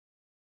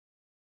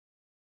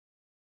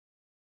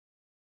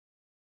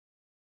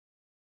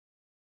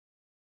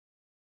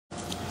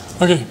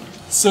Okay,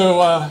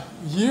 so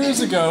years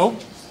ago,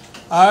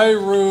 I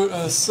wrote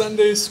a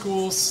Sunday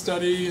school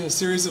study, a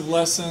series of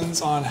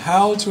lessons on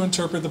how to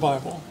interpret the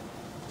Bible.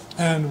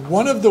 And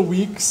one of the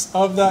weeks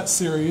of that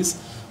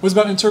series was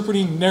about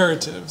interpreting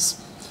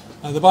narratives.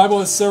 The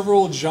Bible has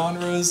several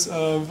genres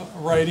of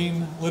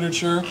writing,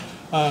 literature,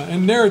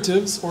 and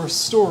narratives, or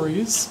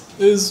stories,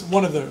 is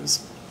one of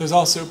those. There's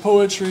also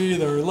poetry,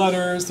 there are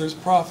letters, there's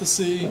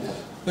prophecy,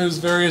 there's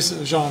various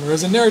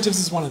genres, and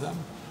narratives is one of them.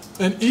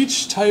 And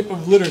each type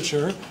of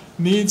literature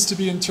needs to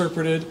be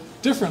interpreted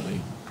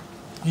differently.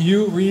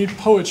 You read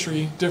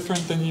poetry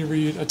different than you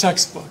read a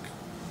textbook,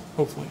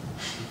 hopefully.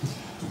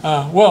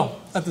 Well,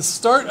 at the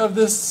start of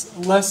this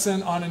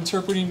lesson on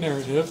interpreting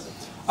narrative,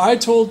 I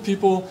told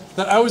people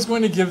that I was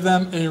going to give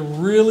them a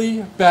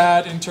really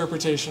bad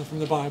interpretation from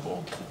the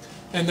Bible.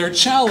 And their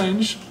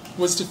challenge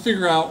was to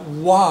figure out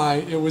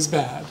why it was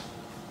bad.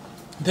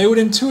 They would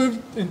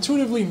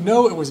intuitively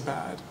know it was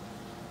bad,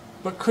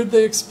 but could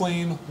they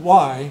explain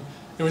why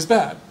it was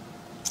bad?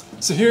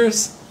 So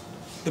here's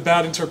the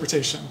bad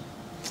interpretation.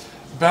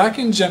 Back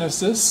in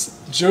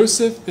Genesis,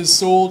 Joseph is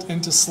sold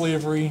into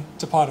slavery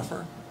to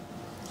Potiphar.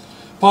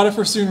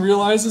 Potiphar soon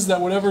realizes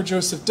that whatever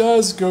Joseph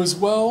does goes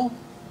well,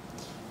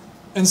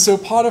 and so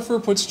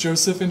Potiphar puts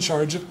Joseph in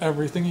charge of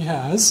everything he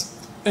has,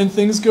 and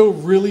things go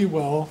really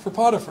well for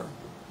Potiphar.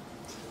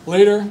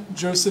 Later,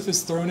 Joseph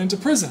is thrown into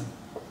prison,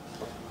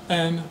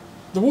 and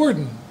the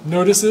warden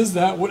notices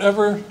that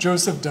whatever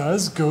Joseph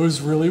does goes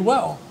really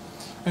well.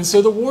 And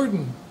so the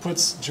warden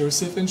puts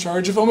Joseph in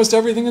charge of almost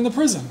everything in the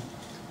prison,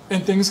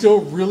 and things go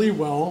really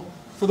well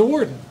for the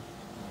warden.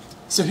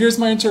 So here's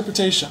my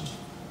interpretation.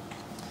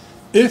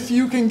 If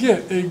you can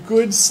get a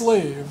good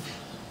slave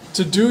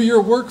to do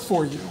your work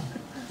for you,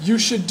 you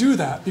should do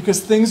that because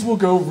things will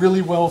go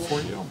really well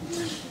for you.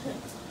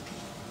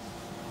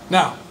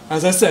 Now,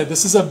 as I said,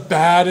 this is a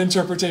bad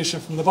interpretation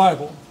from the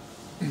Bible.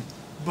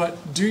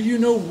 But do you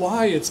know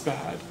why it's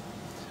bad?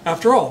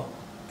 After all,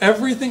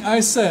 everything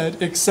I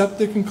said except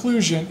the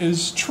conclusion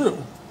is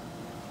true.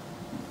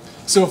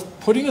 So if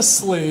putting a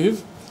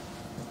slave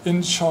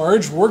in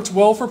charge worked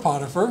well for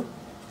Potiphar,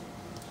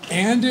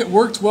 and it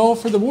worked well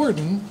for the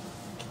warden,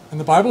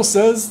 and the Bible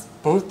says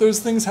both those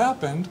things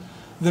happened,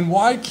 then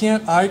why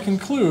can't I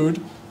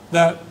conclude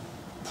that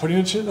putting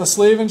a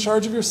slave in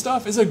charge of your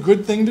stuff is a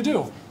good thing to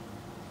do?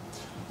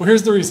 Well,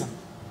 here's the reason.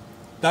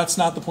 That's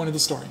not the point of the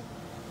story.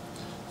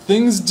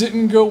 Things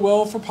didn't go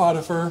well for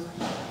Potiphar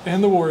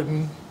and the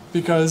warden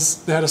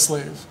because they had a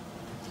slave.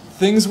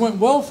 Things went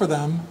well for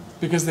them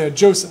because they had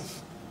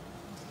Joseph.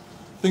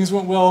 Things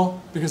went well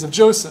because of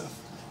Joseph,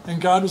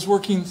 and God was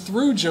working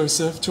through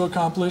Joseph to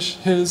accomplish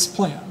his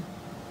plan.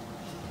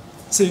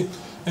 See,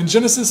 in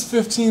Genesis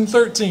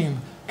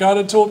 15:13, God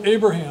had told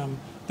Abraham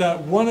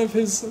that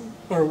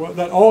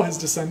that all his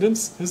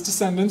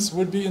descendants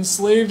would be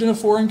enslaved in a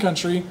foreign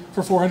country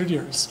for 400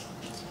 years.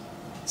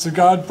 So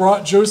God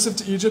brought Joseph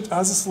to Egypt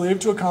as a slave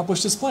to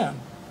accomplish this plan.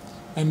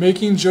 And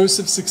making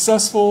Joseph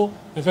successful,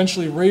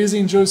 eventually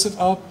raising Joseph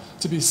up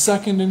to be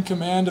second in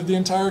command of the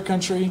entire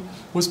country,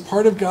 was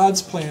part of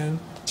God's plan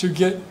to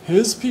get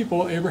his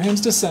people, Abraham's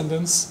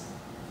descendants,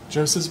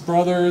 Joseph's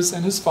brothers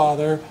and his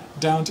father,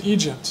 down to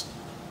Egypt.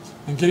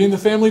 And getting the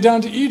family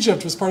down to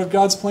Egypt was part of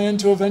God's plan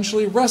to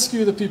eventually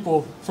rescue the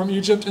people from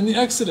Egypt in the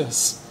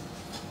Exodus.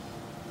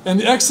 And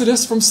the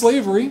Exodus from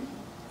slavery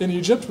in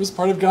Egypt was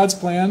part of God's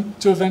plan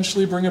to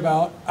eventually bring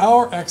about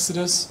our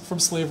exodus from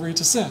slavery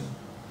to sin.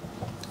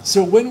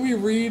 So when we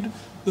read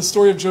the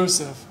story of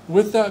Joseph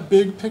with that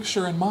big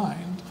picture in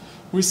mind,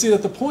 we see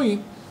that the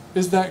point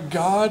is that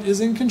God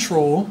is in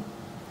control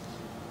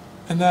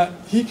and that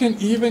he can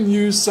even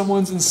use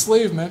someone's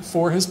enslavement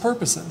for his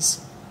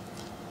purposes.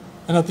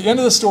 And at the end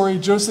of the story,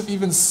 Joseph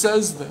even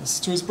says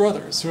this to his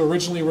brothers, who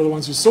originally were the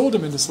ones who sold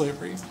him into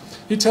slavery.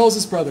 He tells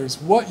his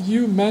brothers, "What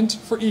you meant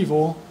for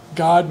evil,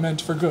 God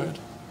meant for good."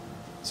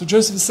 So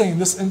Joseph is saying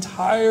this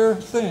entire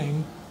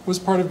thing was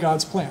part of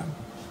God's plan.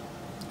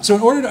 So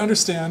in order to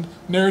understand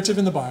narrative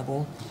in the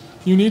Bible,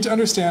 you need to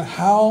understand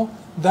how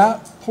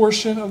that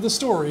portion of the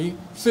story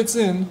fits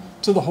in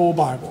to the whole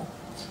Bible.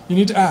 You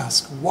need to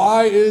ask,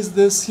 why is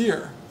this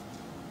here?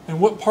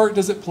 And what part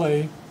does it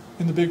play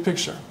in the big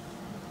picture?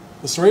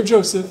 The story of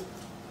Joseph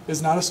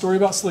is not a story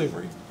about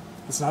slavery.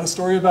 It's not a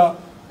story about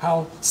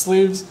how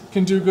slaves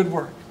can do good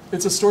work.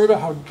 It's a story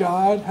about how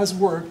God has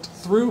worked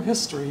through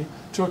history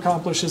to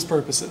accomplish his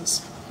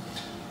purposes.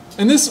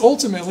 And this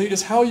ultimately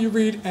is how you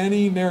read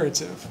any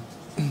narrative.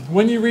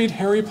 When you read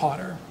Harry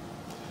Potter,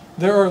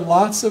 there are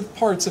lots of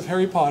parts of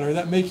Harry Potter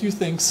that make you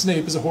think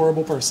Snape is a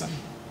horrible person.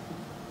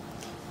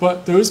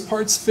 But those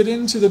parts fit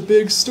into the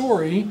big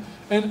story,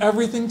 and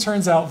everything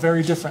turns out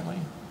very differently.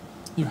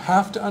 You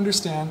have to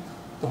understand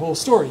the whole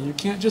story. You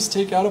can't just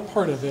take out a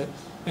part of it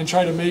and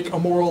try to make a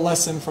moral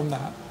lesson from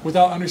that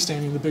without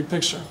understanding the big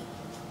picture.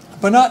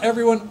 But not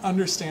everyone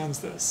understands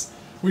this.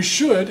 We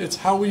should, it's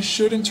how we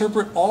should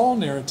interpret all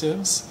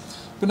narratives,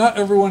 but not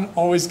everyone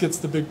always gets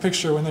the big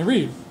picture when they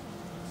read.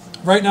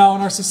 Right now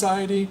in our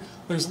society,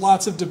 there's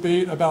lots of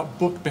debate about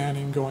book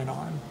banning going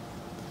on.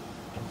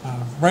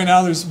 Right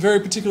now there's very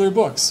particular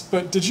books,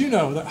 but did you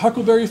know that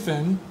Huckleberry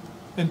Finn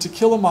and To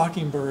Kill a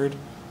Mockingbird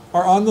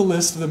are on the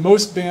list of the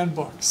most banned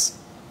books?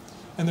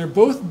 And they're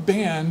both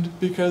banned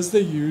because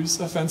they use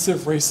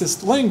offensive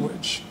racist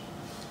language.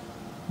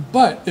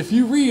 But if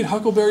you read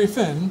Huckleberry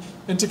Finn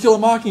and To Kill a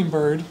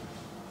Mockingbird,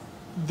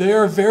 they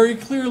are very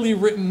clearly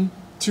written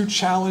to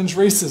challenge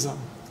racism.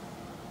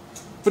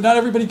 But not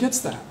everybody gets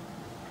that.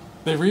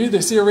 They read,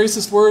 they see a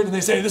racist word, and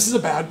they say, this is a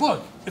bad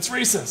book. It's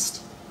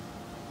racist.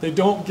 They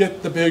don't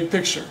get the big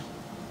picture.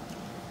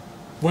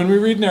 When we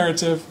read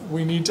narrative,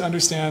 we need to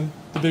understand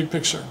the big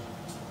picture.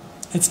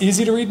 It's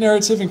easy to read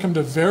narrative and come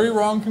to very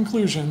wrong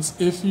conclusions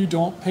if you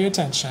don't pay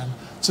attention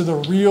to the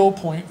real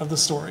point of the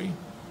story.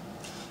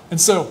 And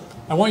so,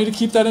 I want you to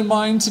keep that in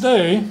mind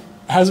today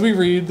as we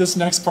read this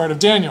next part of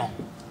Daniel.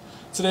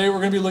 Today we're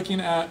going to be looking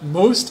at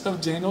most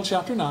of Daniel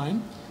chapter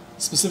 9,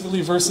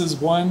 specifically verses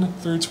 1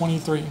 through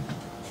 23.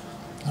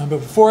 But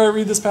before I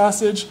read this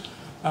passage,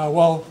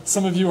 while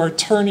some of you are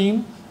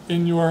turning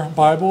in your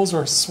Bibles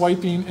or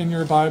swiping in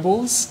your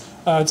Bibles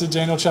to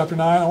Daniel chapter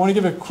 9, I want to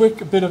give a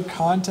quick bit of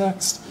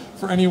context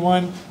for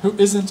anyone who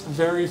isn't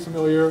very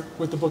familiar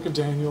with the book of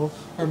Daniel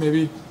or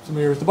maybe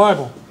familiar with the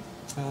Bible.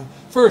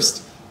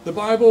 First, the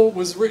Bible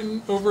was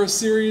written over a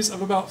series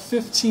of about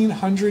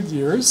 1,500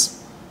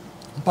 years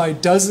by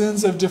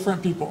dozens of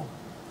different people.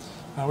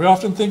 We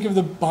often think of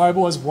the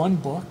Bible as one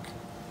book,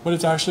 but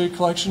it's actually a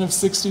collection of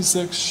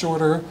 66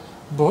 shorter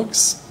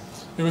books.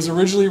 It was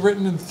originally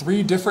written in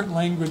 3 different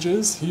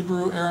languages,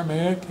 Hebrew,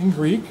 Aramaic, and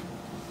Greek.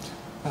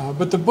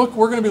 But the book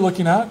we're going to be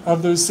looking at,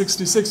 of those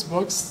 66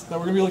 books that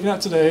we're going to be looking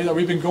at today, that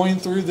we've been going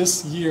through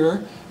this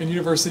year in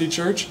University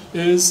Church,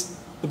 is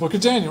the book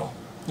of Daniel.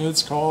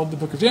 It's called the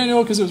book of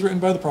Daniel because it was written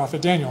by the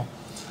prophet Daniel.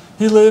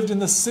 He lived in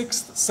the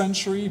 6th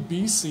century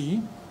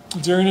BC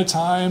during a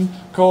time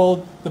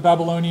called the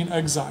Babylonian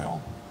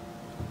exile.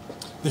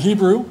 The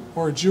Hebrew,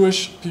 or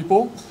Jewish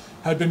people,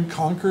 had been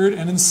conquered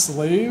and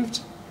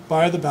enslaved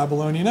by the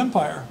Babylonian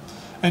Empire.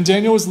 And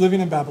Daniel was living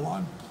in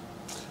Babylon.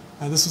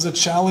 This was a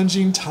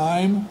challenging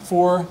time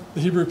for the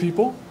Hebrew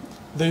people.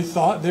 They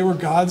thought they were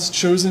God's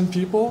chosen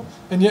people,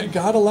 and yet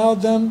God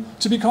allowed them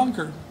to be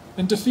conquered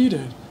and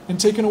defeated and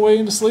taken away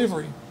into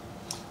slavery.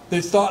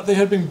 They thought they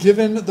had been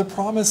given the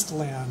promised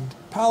land,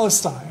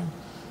 Palestine,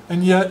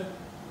 and yet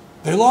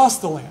they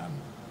lost the land,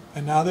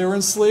 and now they were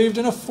enslaved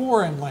in a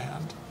foreign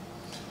land.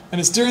 And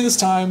it's during this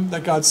time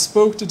that God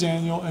spoke to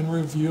Daniel and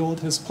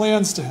revealed his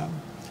plans to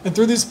him. And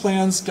through these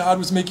plans, God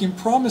was making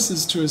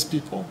promises to his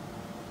people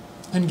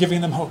and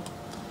giving them hope.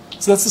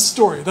 So that's the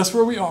story. That's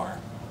where we are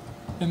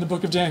in the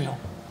book of Daniel.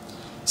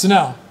 So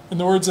now, in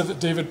the words of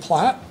David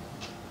Platt,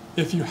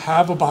 if you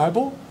have a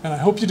Bible, and I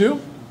hope you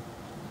do,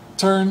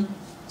 turn,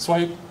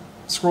 swipe,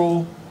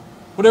 scroll,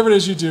 whatever it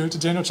is you do to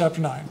Daniel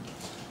chapter 9.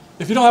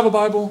 If you don't have a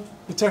Bible,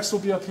 the text will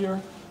be up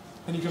here,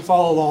 and you can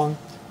follow along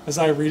as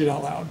I read it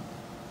out loud.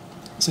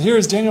 So here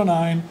is Daniel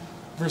 9,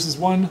 verses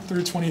 1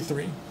 through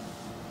 23.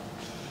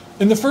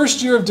 In the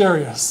first year of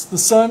Darius, the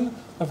son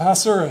of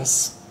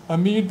Ahasuerus, a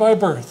Mede by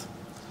birth,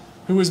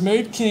 who was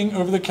made king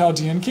over the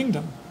Chaldean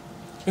kingdom.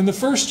 In the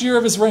first year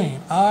of his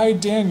reign, I,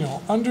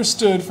 Daniel,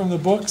 understood from the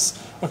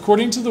books,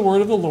 according to the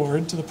word of the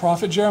Lord, to the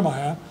prophet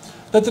Jeremiah,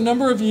 that the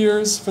number of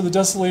years for the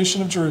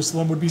desolation of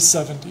Jerusalem would be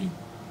 70.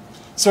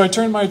 So I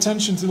turned my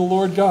attention to the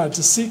Lord God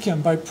to seek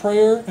him by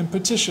prayer and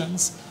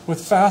petitions,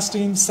 with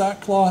fasting,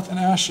 sackcloth, and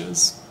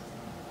ashes.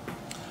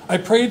 I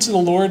prayed to the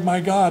Lord my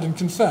God and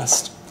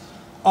confessed,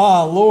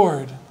 Ah,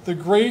 Lord, the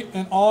great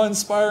and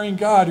awe-inspiring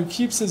God who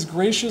keeps his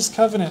gracious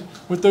covenant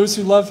with those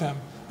who love him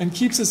and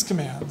keeps his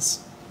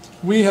commands.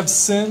 We have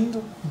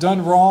sinned,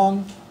 done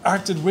wrong,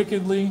 acted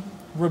wickedly,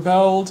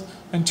 rebelled,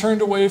 and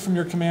turned away from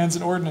your commands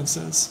and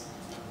ordinances.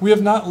 We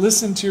have not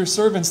listened to your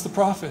servants, the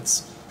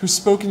prophets, who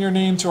spoke in your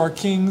name to our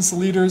kings,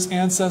 leaders,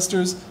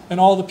 ancestors, and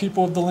all the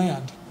people of the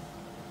land.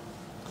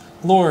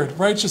 Lord,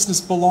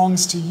 righteousness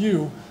belongs to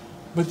you,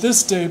 but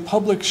this day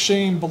public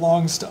shame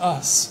belongs to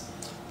us,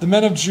 the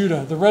men of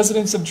Judah, the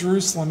residents of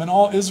Jerusalem, and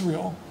all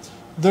Israel,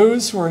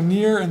 those who are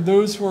near and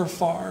those who are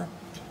far,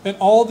 and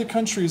all the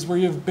countries where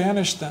you have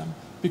banished them,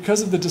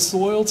 because of the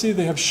disloyalty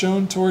they have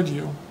shown toward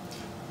you.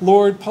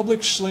 Lord,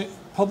 public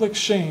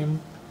shame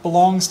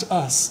belongs to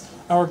us,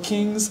 our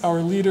kings,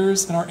 our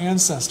leaders, and our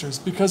ancestors,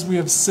 because we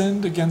have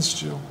sinned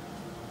against you.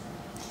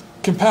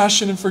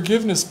 Compassion and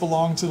forgiveness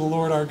belong to the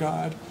Lord our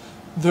God,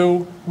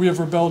 though we have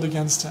rebelled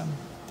against him,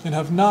 and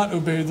have not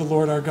obeyed the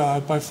Lord our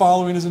God by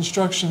following his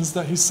instructions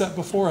that he set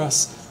before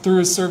us through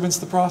his servants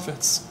the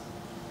prophets.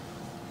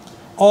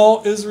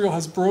 All Israel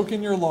has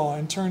broken your law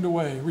and turned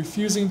away,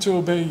 refusing to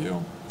obey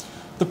you.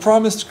 The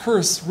promised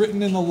curse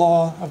written in the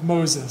law of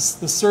Moses,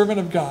 the servant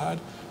of God,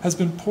 has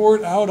been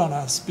poured out on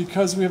us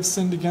because we have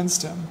sinned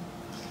against him.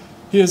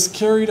 He has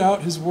carried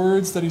out his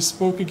words that he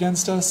spoke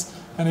against us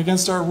and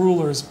against our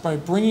rulers by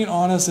bringing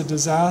on us a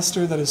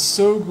disaster that is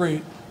so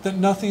great that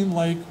nothing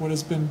like what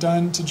has been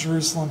done to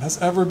Jerusalem has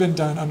ever been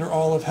done under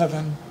all of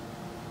heaven.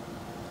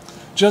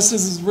 Just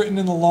as is written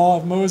in the law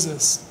of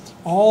Moses,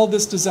 all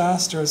this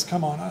disaster has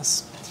come on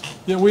us.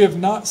 Yet we have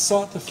not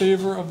sought the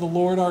favor of the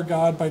Lord our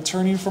God by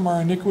turning from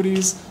our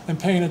iniquities and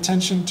paying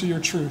attention to your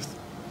truth.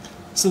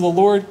 So the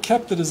Lord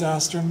kept the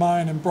disaster in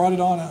mind and brought it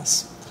on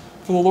us.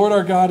 For the Lord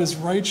our God is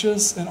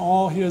righteous in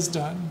all he has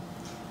done,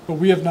 but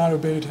we have not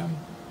obeyed him.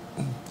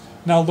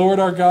 Now, Lord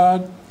our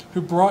God,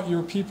 who brought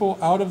your people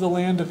out of the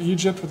land of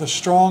Egypt with a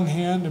strong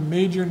hand and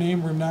made your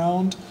name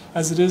renowned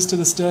as it is to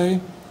this day,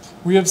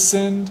 we have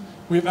sinned,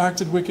 we have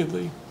acted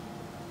wickedly.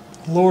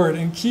 Lord,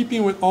 in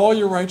keeping with all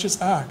your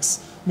righteous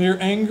acts, may your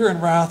anger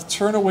and wrath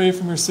turn away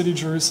from your city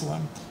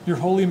Jerusalem, your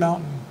holy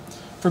mountain.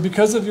 For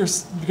because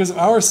of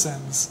our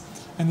sins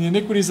and the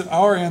iniquities of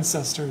our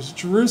ancestors,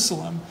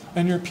 Jerusalem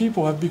and your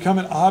people have become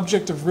an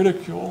object of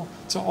ridicule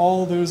to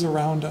all those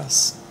around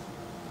us.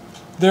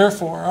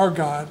 Therefore, our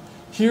God,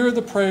 hear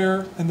the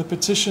prayer and the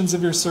petitions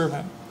of your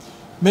servant.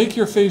 Make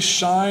your face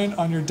shine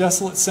on your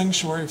desolate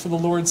sanctuary for the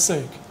Lord's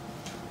sake.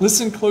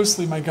 Listen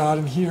closely, my God,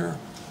 and hear.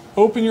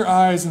 Open your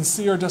eyes and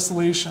see our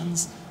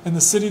desolations in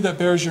the city that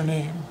bears your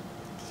name.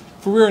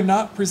 For we are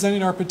not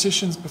presenting our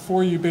petitions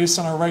before you based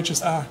on our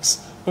righteous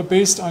acts, but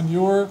based on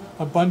your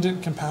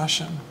abundant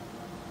compassion.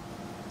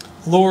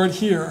 Lord,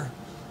 hear.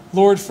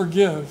 Lord,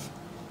 forgive.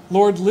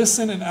 Lord,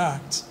 listen and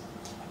act.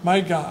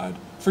 My God,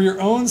 for your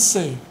own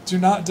sake, do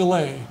not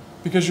delay,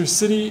 because your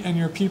city and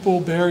your people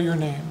bear your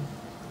name.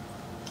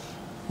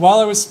 While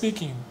I was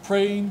speaking,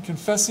 praying,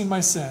 confessing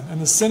my sin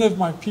and the sin of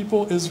my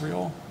people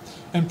Israel,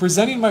 and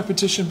presenting my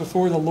petition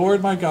before the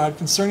Lord my God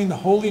concerning the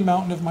holy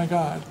mountain of my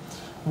God,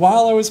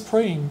 while I was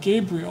praying,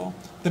 Gabriel,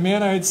 the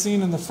man I had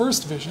seen in the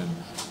first vision,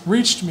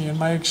 reached me in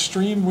my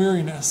extreme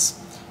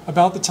weariness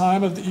about the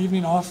time of the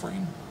evening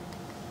offering.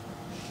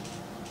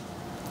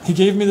 He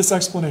gave me this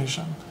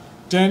explanation.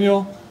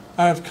 Daniel,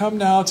 I have come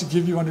now to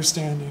give you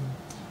understanding.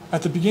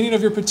 At the beginning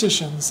of your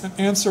petitions, an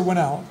answer went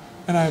out,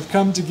 and I have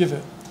come to give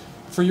it,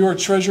 for you are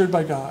treasured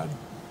by God.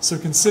 So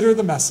consider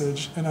the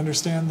message and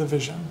understand the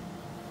vision.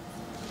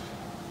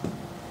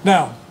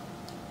 Now,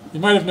 you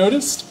might have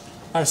noticed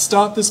I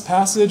stopped this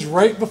passage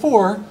right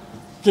before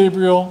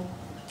Gabriel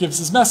gives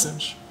his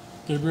message.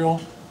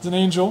 Gabriel is an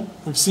angel.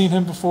 We've seen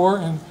him before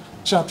in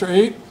chapter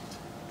 8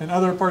 and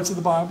other parts of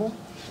the Bible.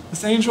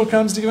 This angel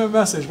comes to give him a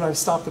message, but I've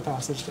stopped the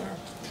passage there.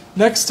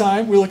 Next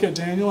time we look at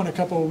Daniel in a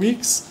couple of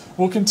weeks,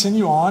 we'll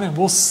continue on and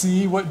we'll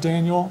see what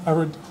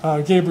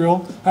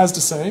Gabriel has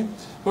to say.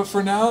 But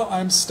for now,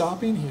 I'm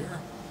stopping here.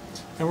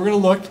 And we're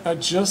going to look at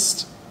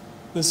just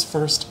this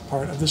first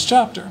part of this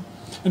chapter.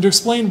 And to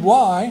explain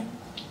why,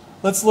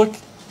 let's look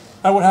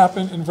at what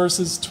happened in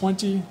verses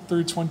 20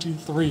 through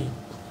 23.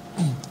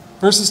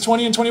 Verses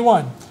 20 and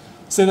 21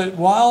 say that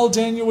while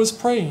Daniel was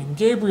praying,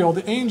 Gabriel,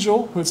 the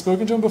angel who had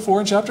spoken to him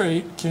before in chapter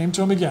 8, came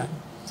to him again.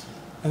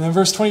 And then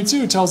verse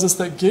 22 tells us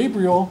that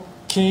Gabriel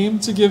came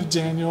to give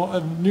Daniel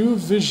a new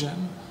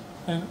vision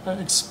and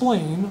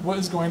explain what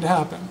is going to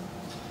happen.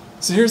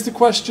 So here's the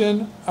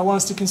question I want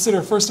us to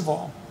consider. First of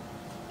all,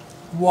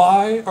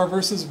 why are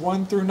verses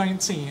 1 through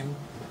 19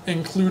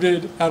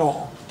 included at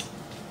all?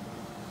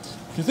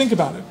 If you think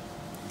about it,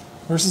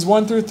 verses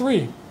 1 through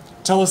 3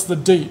 tell us the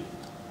date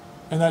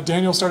and that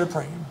Daniel started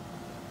praying.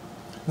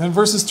 And then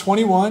verses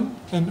 20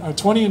 and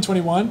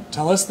 21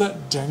 tell us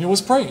that Daniel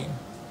was praying.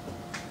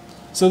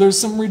 So there's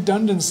some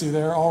redundancy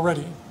there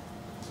already.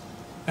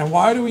 And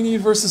why do we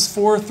need verses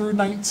 4 through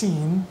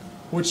 19,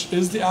 which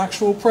is the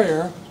actual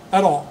prayer,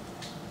 at all?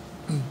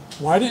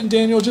 Why didn't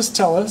Daniel just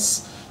tell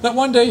us that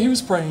one day he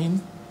was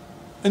praying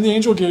and the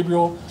angel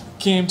Gabriel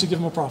came to give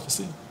him a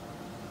prophecy?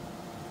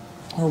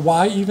 Or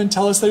why even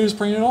tell us that he was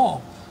praying at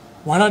all?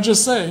 Why not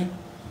just say,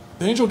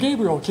 the angel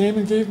Gabriel came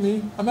and gave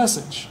me a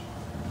message?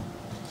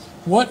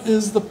 What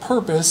is the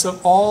purpose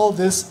of all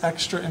this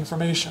extra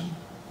information?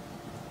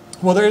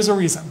 Well, there is a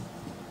reason.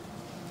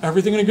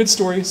 Everything in a good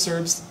story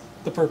serves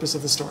the purpose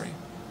of the story.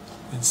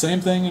 And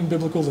same thing in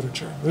biblical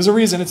literature. There's a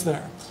reason it's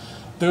there.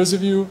 Those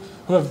of you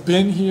who have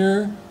been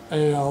here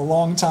a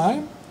long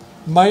time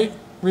might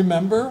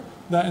remember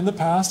that in the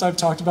past I've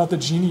talked about the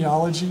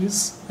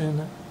genealogies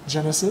in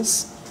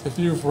Genesis. If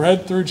you've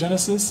read through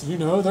Genesis, you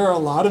know there are a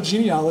lot of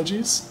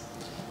genealogies.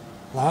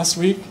 Last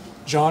week,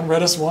 John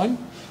read us one.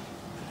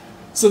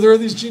 So there are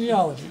these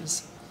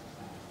genealogies.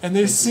 And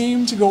they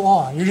seem to go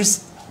on. You're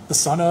just the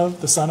son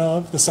of, the son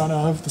of, the son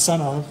of, the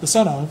son of, the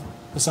son of,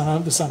 the son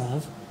of, the son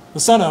of, the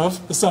son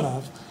of, the son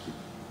of.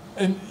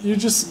 And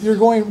you're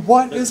going,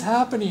 what is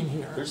happening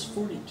here? There's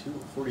 42,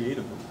 48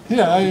 of them.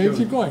 Yeah, I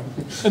keep going.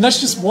 And that's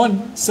just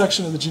one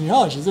section of the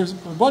genealogies. There's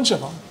a bunch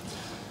of them.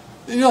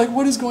 And you're like,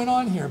 what is going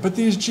on here? But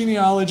these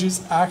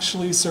genealogies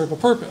actually serve a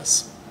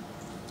purpose.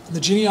 The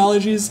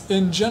genealogies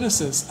in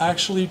Genesis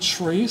actually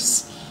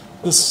trace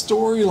the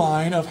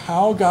storyline of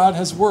how God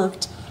has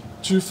worked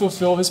to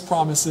fulfill his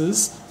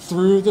promises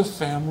through the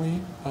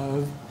family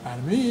of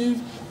Adam and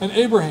Eve and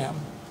Abraham.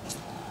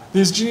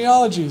 These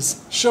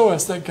genealogies show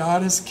us that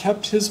God has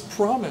kept his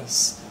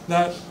promise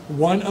that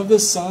one of the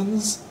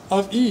sons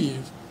of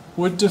Eve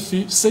would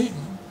defeat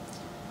Satan,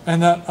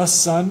 and that a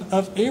son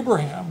of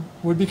Abraham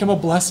would become a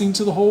blessing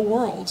to the whole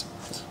world,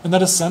 and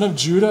that a son of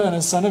Judah and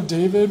a son of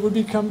David would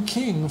become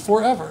king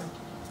forever.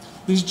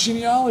 these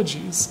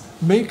genealogies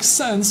make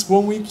sense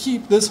when we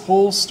keep this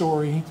whole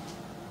story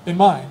in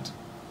mind.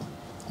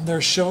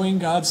 They're showing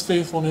God's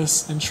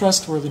faithfulness and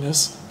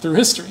trustworthiness through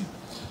history.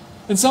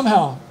 And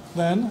somehow,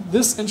 then,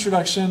 this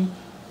introduction,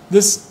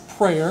 this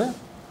prayer,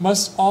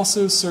 must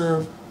also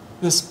serve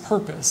this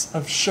purpose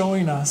of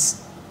showing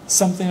us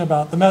something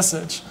about the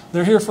message.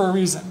 They're here for a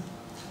reason.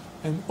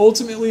 And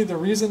ultimately, the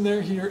reason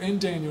they're here in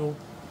Daniel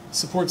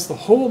supports the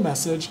whole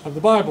message of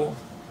the Bible.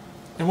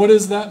 And what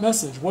is that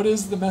message? What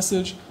is the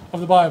message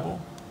of the Bible?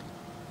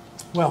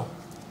 Well,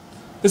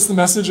 it's the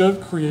message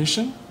of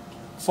creation,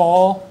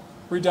 fall,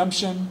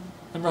 redemption,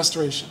 and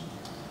restoration.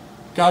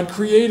 God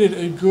created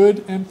a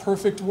good and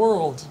perfect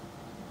world,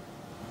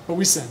 but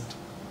we sinned.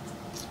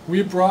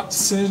 We brought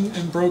sin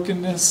and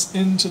brokenness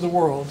into the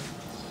world.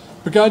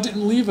 But God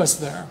didn't leave us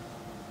there.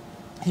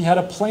 He had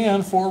a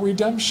plan for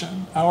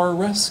redemption, our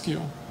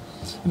rescue.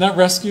 And that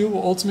rescue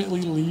will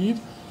ultimately lead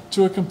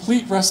to a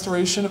complete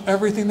restoration of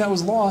everything that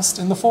was lost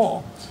in the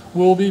fall.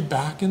 We'll be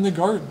back in the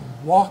garden,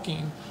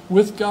 walking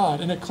with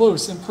God in a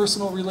close and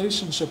personal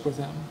relationship with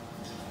Him.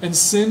 And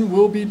sin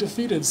will be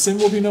defeated. Sin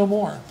will be no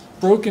more.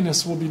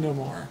 Brokenness will be no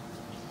more.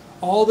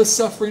 All the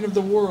suffering of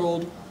the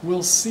world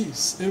will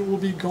cease. It will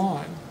be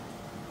gone.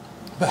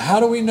 But how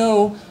do we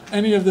know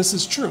any of this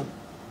is true?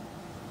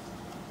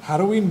 How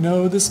do we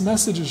know this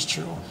message is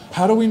true?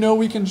 How do we know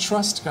we can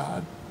trust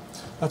God?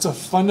 That's a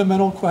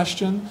fundamental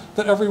question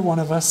that every one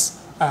of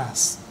us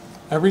asks.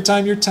 Every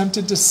time you're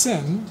tempted to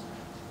sin,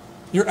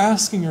 you're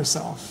asking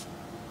yourself,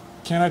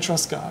 can I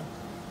trust God?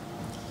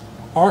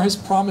 Are His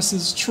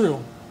promises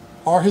true?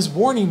 Are His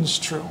warnings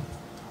true?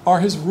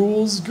 Are His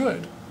rules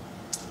good?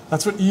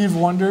 That's what Eve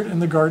wondered in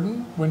the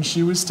garden when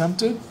she was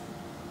tempted,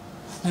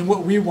 and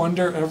what we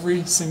wonder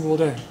every single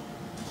day.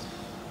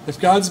 If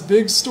God's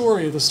big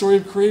story, the story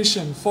of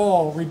creation,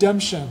 fall,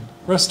 redemption,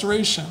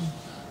 restoration,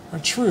 are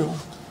true,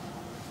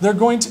 they're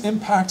going to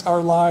impact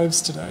our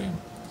lives today.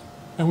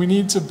 And we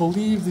need to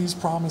believe these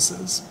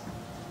promises.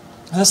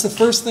 And that's the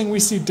first thing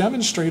we see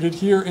demonstrated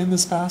here in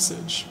this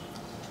passage.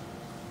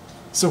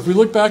 So if we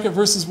look back at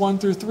verses 1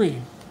 through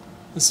 3,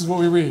 this is what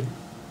we read.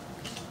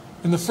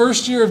 In the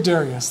first year of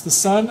Darius, the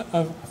son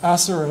of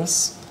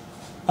Ahasuerus,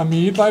 a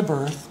Mede by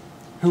birth,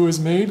 who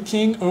was made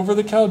king over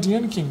the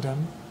Chaldean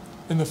kingdom,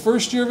 in the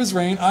first year of his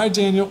reign, I,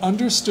 Daniel,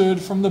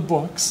 understood from the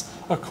books,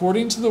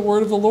 according to the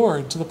word of the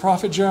Lord, to the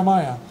prophet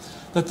Jeremiah,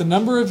 that the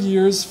number of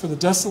years for the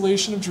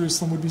desolation of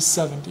Jerusalem would be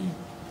 70.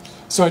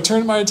 So I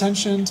turned my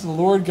attention to the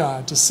Lord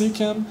God, to seek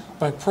Him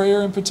by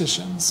prayer and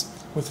petitions,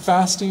 with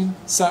fasting,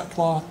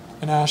 sackcloth,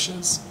 and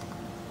ashes.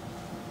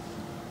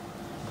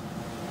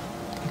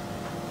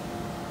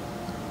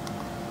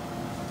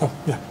 Oh,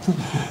 yeah.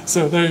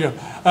 So there you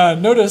go.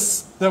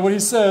 Notice that what he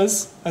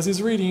says, as he's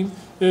reading,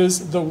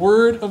 is the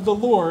word of the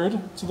Lord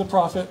to the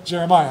prophet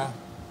Jeremiah.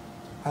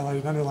 Highlight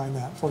and underline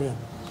that for you.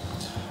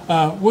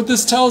 What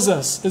this tells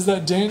us is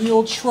that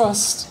Daniel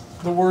trusts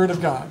the word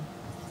of God.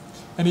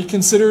 And he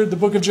considered the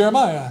book of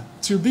Jeremiah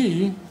to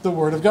be the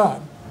word of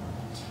God.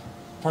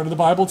 Part of the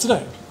Bible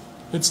today.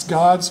 It's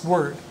God's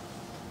word.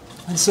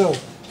 And so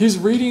he's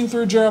reading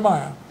through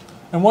Jeremiah.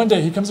 And one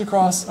day he comes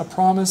across a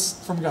promise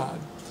from God.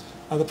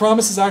 The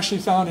promise is actually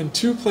found in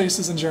two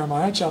places in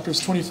Jeremiah, chapters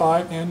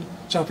 25 and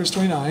chapters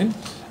 29.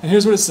 And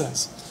here's what it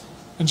says.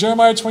 In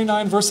Jeremiah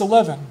 29, verse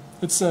 11,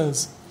 it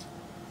says,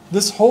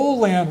 "This whole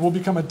land will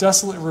become a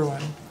desolate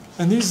ruin,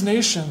 and these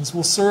nations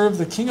will serve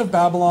the king of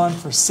Babylon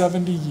for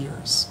 70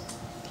 years.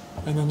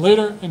 And then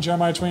later in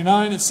Jeremiah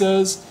 29, it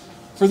says,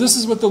 "For this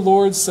is what the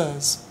Lord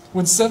says,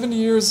 when 70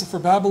 years for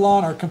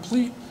Babylon are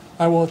complete,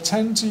 I will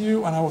attend to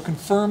you and I will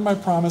confirm my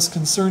promise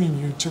concerning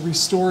you to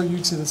restore you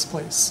to this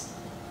place."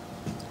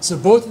 So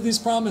both of these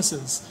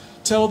promises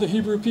tell the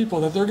Hebrew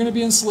people that they're going to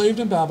be enslaved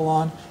in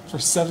Babylon for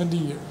 70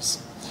 years.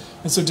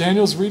 And so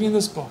Daniel's reading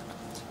this book,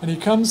 and he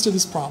comes to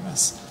this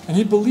promise, and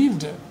he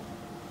believed it.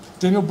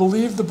 Daniel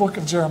believed the book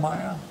of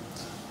Jeremiah.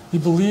 He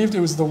believed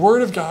it was the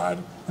word of God,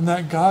 and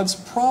that God's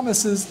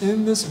promises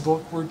in this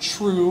book were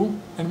true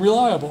and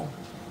reliable.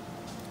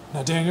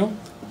 Now Daniel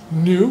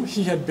knew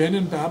he had been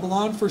in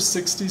Babylon for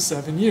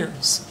 67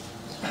 years.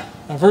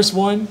 Now verse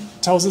 1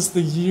 tells us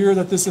the year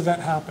that this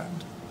event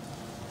happened.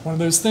 One of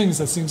those things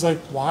that seems like,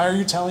 why are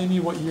you telling me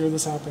what year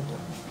this happened in?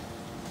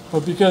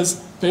 But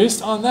because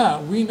based on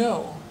that, we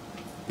know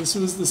this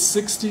was the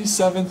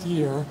 67th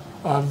year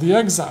of the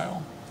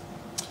exile.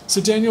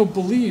 So Daniel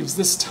believes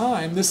this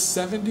time, this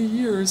 70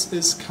 years,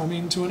 is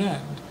coming to an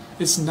end.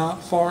 It's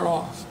not far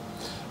off.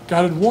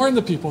 God had warned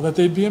the people that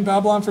they'd be in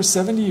Babylon for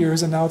 70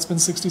 years, and now it's been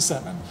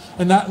 67.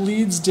 And that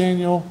leads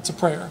Daniel to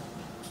prayer.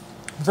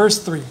 Verse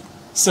 3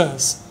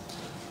 says,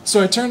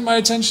 "So I turned my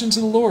attention to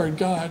the Lord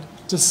God,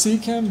 to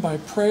seek Him by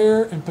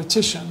prayer and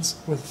petitions,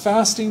 with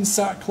fasting,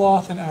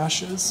 sackcloth, and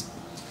ashes."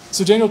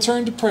 So Daniel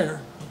turned to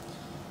prayer,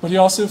 but he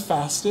also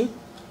fasted,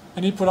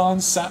 and he put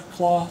on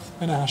sackcloth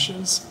and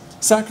ashes.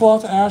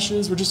 Sackcloth and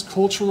ashes were just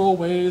cultural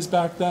ways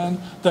back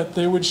then that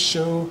they would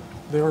show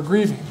they were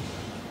grieving.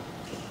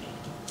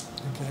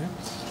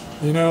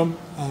 Okay,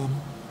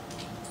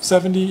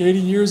 70, 80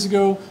 years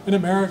ago in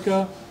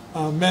America,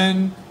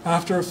 Men,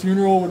 after a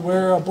funeral, would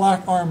wear a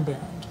black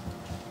armband.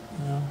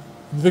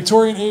 In the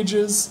Victorian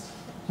ages,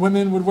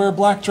 women would wear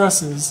black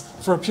dresses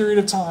for a period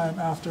of time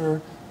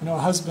after a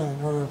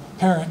husband or a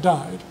parent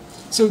died.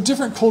 So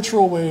different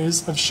cultural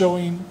ways of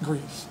showing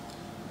grief.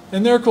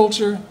 In their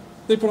culture,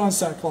 they put on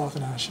sackcloth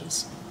and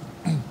ashes.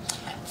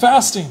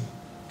 Fasting,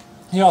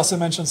 he also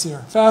mentions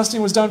here.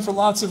 Fasting was done for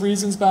lots of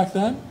reasons back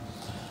then.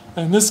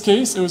 And in this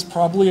case, it was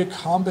probably a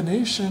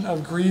combination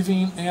of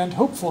grieving and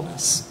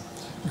hopefulness.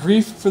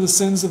 Grief for the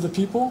sins of the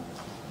people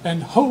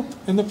and hope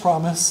in the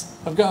promise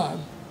of God.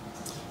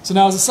 So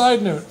now as a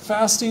side note,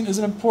 fasting is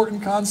an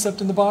important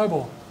concept in the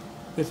Bible.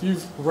 If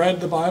you've read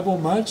the Bible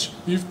much,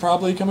 you've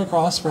probably come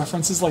across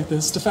references like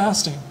this to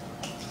fasting.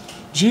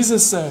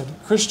 Jesus said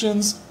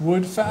Christians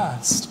would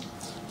fast.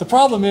 The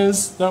problem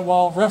is that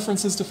while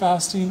references to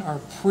fasting are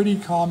pretty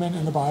common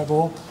in the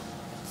Bible,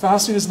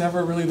 fasting is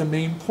never really the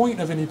main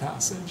point of any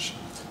passage.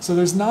 So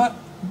there's not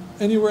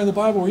anywhere in the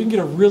Bible where you can get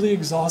a really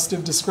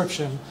exhaustive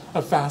description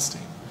of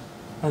fasting.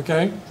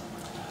 Okay?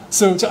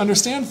 So to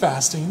understand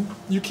fasting,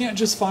 you can't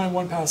just find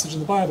one passage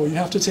in the Bible. You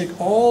have to take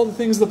all the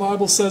things the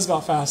Bible says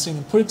about fasting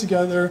and put it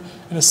together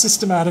in a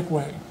systematic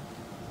way.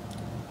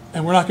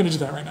 And we're not going to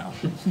do that right now.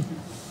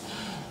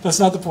 That's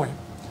not the point.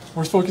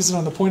 We're focusing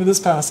on the point of this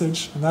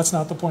passage, and that's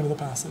not the point of the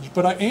passage.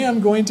 But I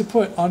am going to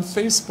put on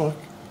Facebook,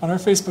 on our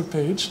Facebook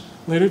page,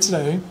 later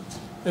today,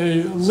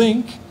 a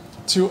link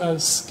to a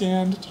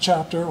scanned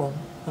chapter, or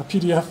a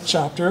PDF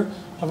chapter,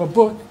 of a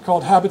book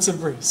called Habits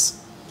of Grace.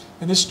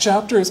 And this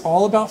chapter is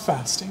all about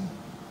fasting.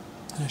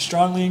 And I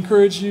strongly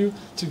encourage you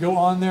to go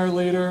on there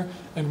later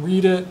and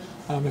read it.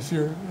 If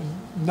you're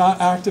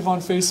not active on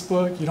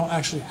Facebook, you don't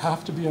actually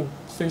have to be a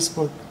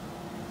Facebook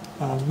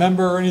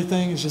member or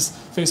anything. It's just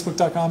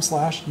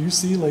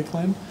facebook.com/UC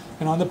Lakeland.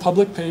 And on the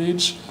public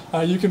page,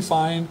 you can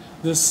find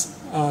this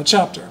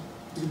chapter.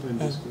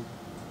 And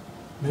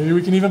maybe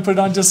we can even put it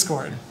on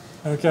Discord.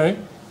 Okay?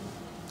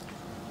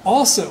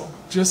 Also,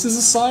 just as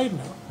a side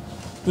note,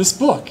 this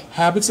book,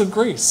 Habits of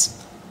Grace,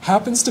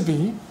 happens to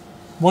be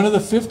one of the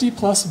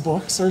 50-plus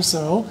books or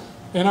so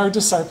in our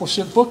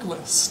discipleship book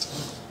list.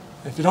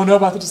 If you don't know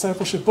about the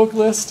discipleship book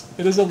list,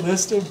 it is a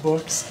list of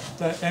books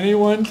that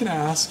anyone can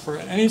ask for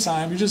at any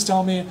time. You just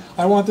tell me,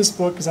 I want this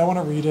book because I want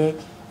to read it,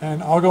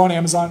 and I'll go on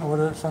Amazon and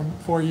order it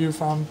for you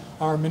from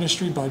our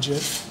ministry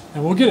budget,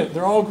 and we'll get it.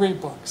 They're all great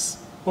books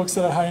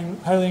that I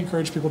highly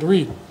encourage people to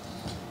read.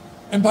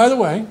 And by the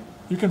way,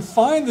 you can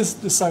find this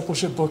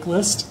discipleship book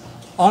list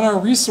on our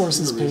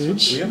resources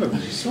page. We have a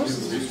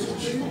resources page.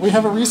 We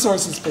have a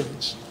resources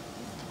page.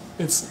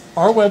 It's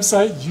our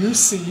website,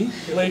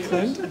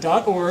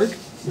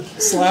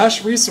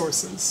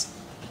 uclakeland.org/resources.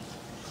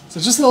 So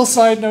just a little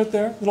side note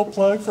there, little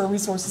plug for a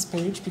resources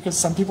page, because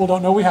some people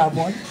don't know we have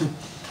one.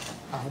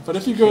 But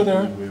if you go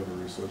there, We have a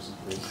resources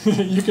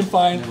page. you can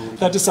find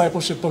that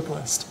discipleship book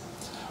list.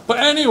 But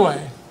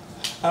anyway,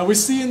 we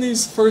see in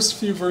these first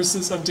few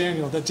verses of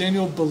Daniel that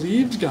Daniel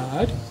believed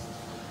God.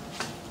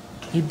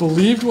 He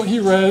believed what he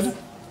read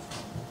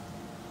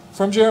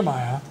from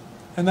Jeremiah,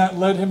 and that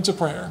led him to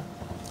prayer.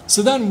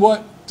 So then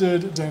what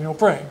did Daniel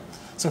pray?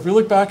 So if we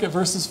look back at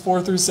verses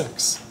 4 through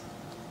 6,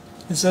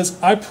 it says,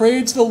 I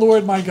prayed to the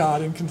Lord my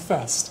God and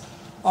confessed,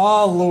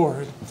 Ah,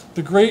 Lord,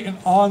 the great and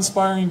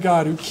awe-inspiring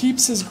God who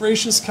keeps his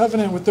gracious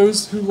covenant with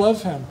those who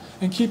love him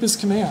and keep his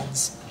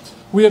commands.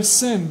 We have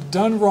sinned,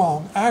 done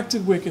wrong,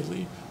 acted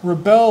wickedly,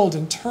 rebelled,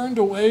 and turned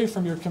away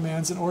from your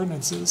commands and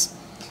ordinances.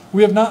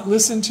 We have not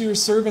listened to your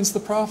servants, the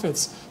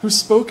prophets, who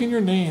spoke in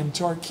your name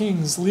to our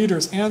kings,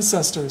 leaders,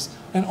 ancestors,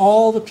 and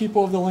all the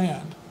people of the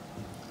land.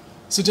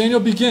 So Daniel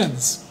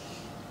begins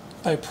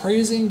by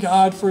praising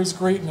God for his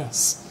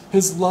greatness,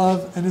 his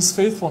love, and his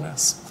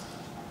faithfulness.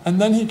 And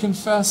then he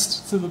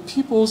confessed to the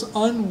people's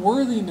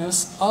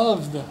unworthiness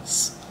of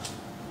this.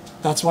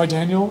 That's why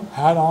Daniel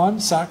had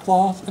on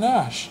sackcloth and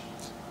ash.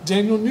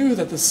 Daniel knew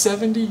that the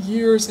 70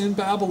 years in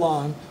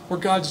Babylon were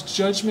God's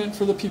judgment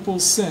for the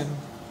people's sin.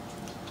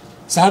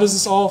 So how does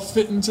this all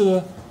fit into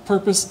the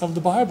purpose of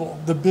the Bible,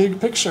 the big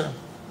picture?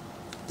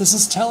 This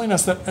is telling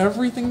us that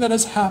everything that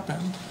has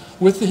happened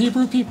with the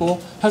Hebrew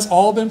people has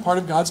all been part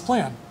of God's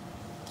plan.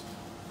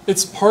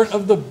 It's part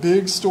of the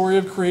big story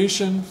of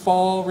creation,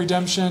 fall,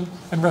 redemption,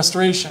 and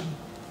restoration.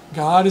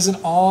 God is an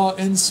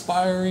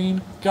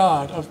awe-inspiring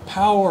God of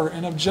power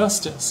and of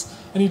justice,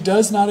 and he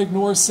does not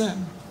ignore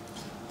sin.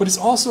 But he's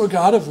also a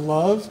God of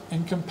love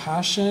and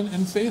compassion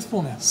and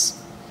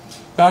faithfulness.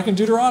 Back in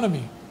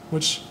Deuteronomy,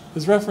 which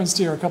is referenced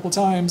here a couple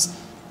times,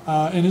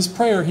 in his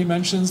prayer he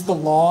mentions the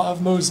law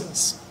of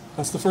Moses.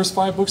 That's the first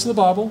 5 books of the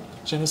Bible,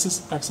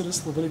 Genesis,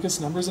 Exodus, Leviticus,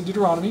 Numbers, and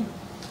Deuteronomy.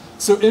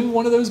 So in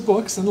one of those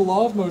books, in the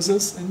law of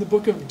Moses, in the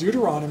book of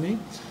Deuteronomy,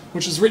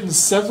 which was written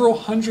several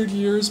hundred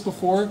years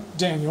before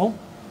Daniel,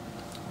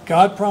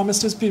 God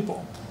promised his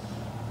people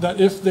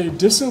that if they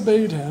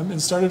disobeyed him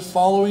and started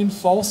following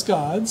false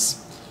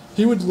gods,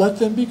 he would let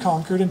them be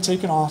conquered and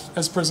taken off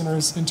as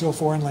prisoners into a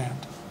foreign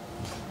land.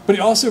 But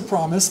he also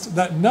promised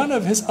that none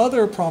of his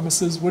other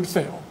promises would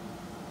fail.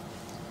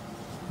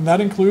 And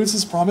that includes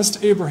his promise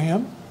to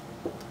Abraham,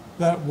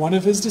 that one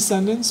of his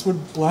descendants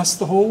would bless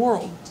the whole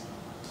world.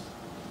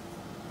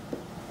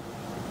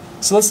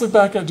 So let's look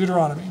back at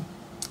Deuteronomy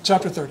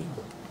chapter 30.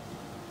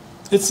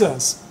 It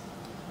says,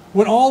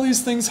 when all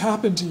these things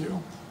happen to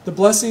you, the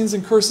blessings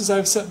and curses I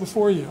have set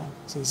before you,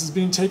 so this is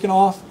being taken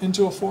off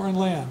into a foreign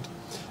land,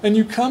 and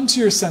you come to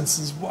your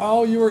senses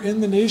while you are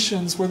in the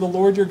nations where the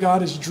Lord your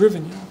God has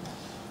driven you,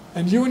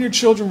 and you and your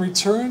children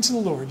return to the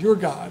Lord your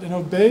God and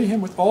obey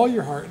him with all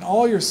your heart and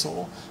all your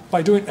soul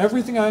by doing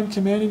everything I am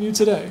commanding you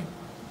today,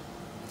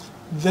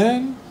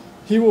 then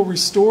he will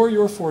restore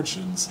your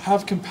fortunes,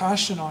 have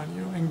compassion on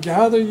you, and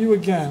gather you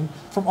again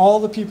from all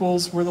the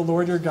peoples where the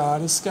Lord your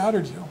God has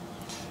scattered you.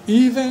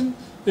 Even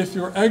if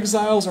your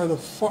exiles are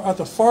at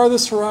the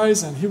farthest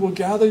horizon, he will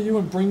gather you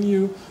and bring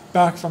you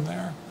back from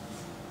there.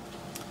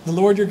 The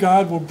Lord your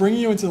God will bring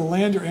you into the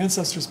land your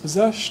ancestors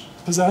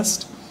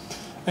possessed,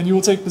 and you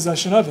will take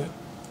possession of it.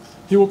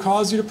 He will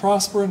cause you to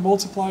prosper and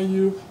multiply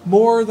you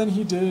more than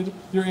he did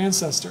your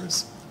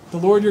ancestors. The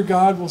Lord your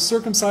God will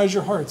circumcise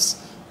your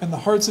hearts and the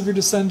hearts of your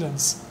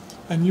descendants,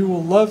 and you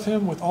will love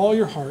him with all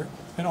your heart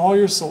and all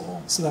your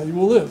soul, so that you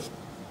will live.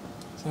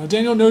 So now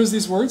Daniel knows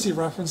these words. He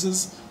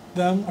references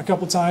them a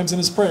couple times in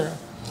his prayer.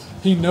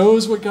 He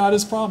knows what God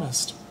has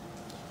promised,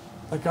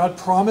 that God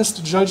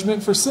promised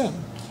judgment for sin,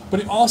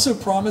 but he also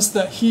promised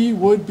that he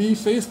would be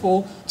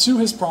faithful to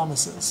his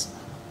promises.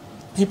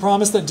 He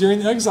promised that during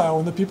the exile,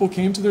 when the people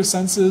came to their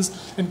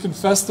senses and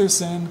confessed their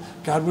sin,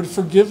 God would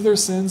forgive their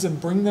sins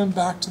and bring them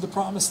back to the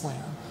promised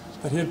land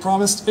that he had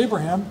promised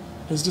Abraham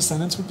his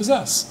descendants would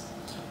possess.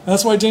 And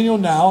that's why Daniel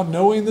now,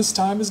 knowing this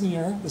time is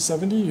near, the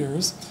 70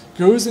 years,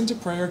 goes into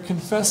prayer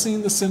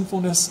confessing the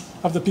sinfulness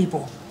of the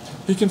people.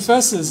 He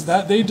confesses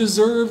that they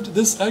deserved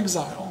this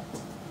exile.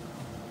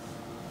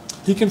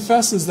 He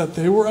confesses that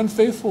they were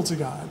unfaithful to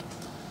God.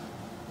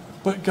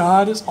 But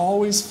God is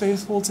always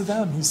faithful to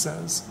them, he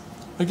says.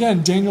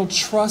 Again, Daniel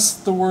trusts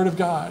the word of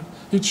God.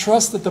 He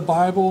trusts that the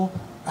Bible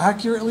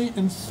accurately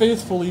and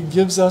faithfully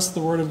gives us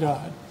the word of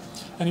God.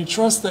 And he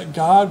trusts that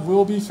God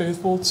will be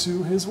faithful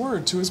to his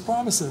word, to his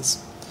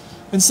promises.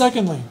 And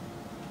secondly,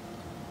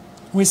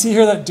 we see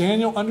here that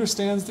Daniel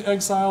understands the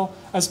exile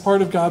as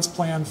part of God's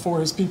plan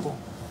for his people.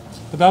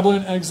 The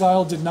Babylonian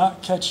exile did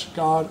not catch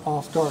God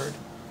off guard.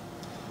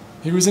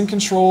 He was in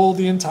control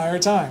the entire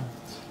time.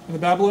 In the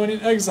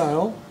Babylonian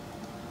exile,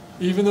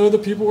 even though the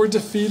people were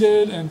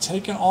defeated and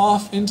taken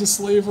off into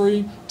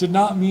slavery, did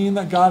not mean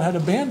that God had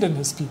abandoned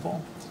his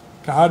people.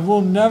 God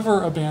will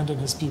never abandon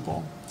his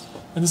people.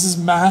 And this is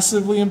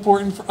massively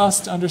important for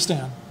us to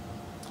understand.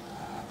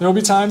 There will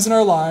be times in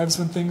our lives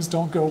when things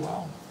don't go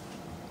well.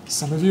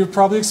 Some of you have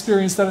probably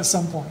experienced that at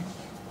some point.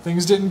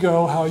 Things didn't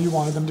go how you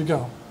wanted them to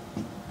go.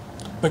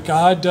 But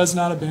God does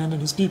not abandon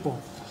his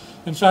people.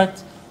 In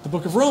fact, the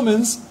book of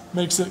Romans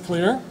makes it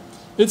clear.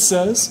 It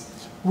says,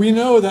 we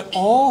know that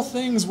all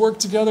things work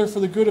together for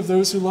the good of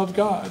those who love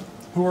God,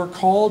 who are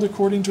called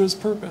according to his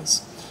purpose.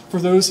 For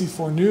those he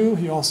foreknew,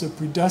 he also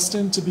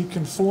predestined to be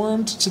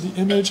conformed to the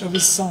image of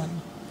his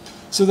Son,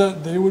 so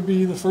that they would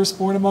be the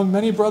firstborn among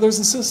many brothers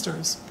and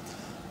sisters.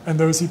 And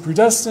those he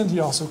predestined, he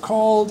also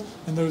called.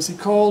 And those he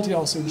called, he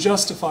also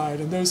justified.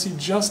 And those he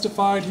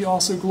justified, he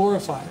also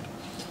glorified.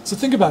 So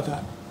think about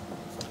that.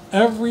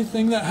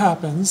 Everything that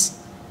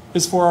happens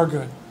is for our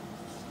good.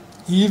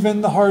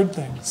 Even the hard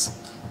things,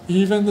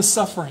 even the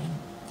suffering.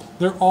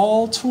 They're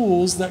all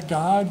tools that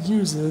God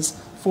uses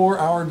for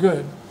our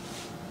good.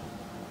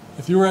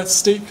 If you were at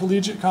State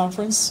Collegiate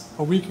Conference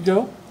a week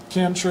ago,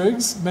 Cam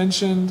Triggs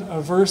mentioned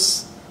a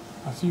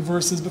few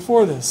verses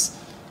before this,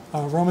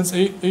 Romans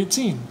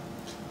 8:18.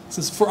 It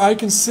says, for I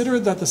consider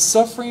that the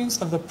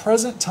sufferings of the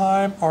present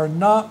time are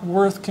not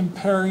worth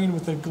comparing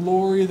with the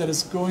glory that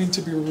is going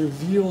to be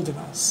revealed in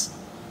us.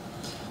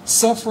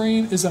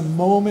 Suffering is a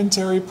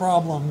momentary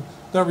problem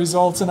that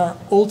results in our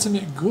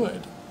ultimate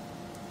good.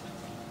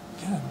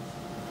 Again,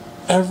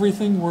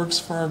 everything works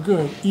for our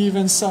good,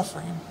 even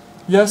suffering.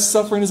 Yes,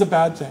 suffering is a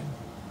bad thing.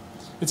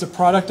 It's a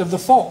product of the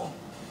fall.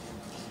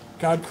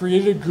 God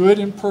created a good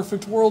and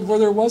perfect world where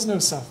there was no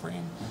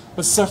suffering.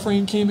 But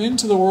suffering came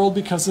into the world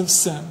because of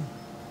sin.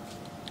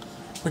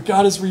 But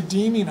God is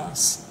redeeming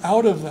us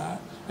out of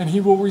that, and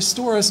he will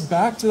restore us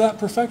back to that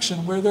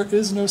perfection where there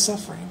is no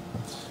suffering.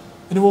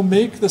 And it will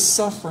make the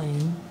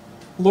suffering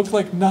look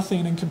like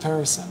nothing in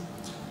comparison.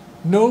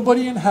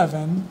 Nobody in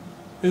heaven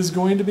is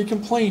going to be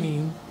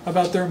complaining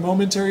about their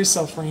momentary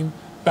suffering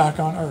back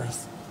on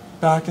earth,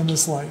 back in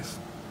this life.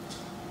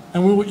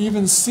 And we will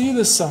even see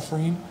this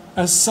suffering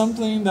as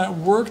something that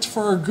worked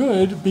for our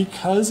good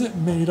because it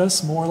made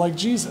us more like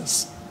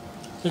Jesus.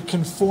 It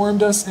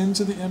conformed us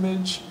into the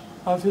image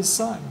of his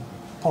Son,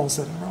 Paul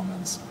said in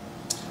Romans.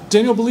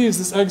 Daniel believes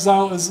this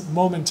exile is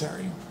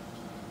momentary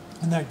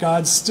and that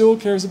God still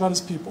cares about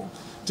his people.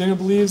 Daniel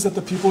believes that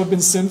the people have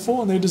been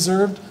sinful and they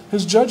deserved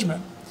his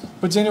judgment.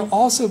 But Daniel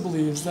also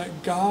believes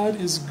that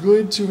God is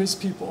good to his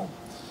people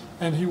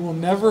and he will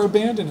never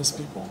abandon his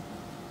people.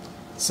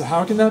 So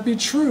how can that be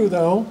true,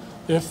 though,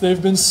 if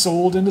they've been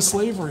sold into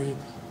slavery,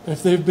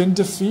 if they've been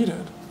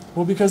defeated?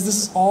 Well, because this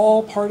is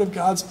all part of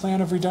God's plan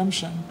of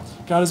redemption.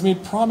 God has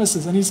made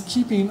promises, and he's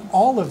keeping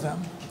all of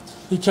them.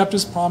 He kept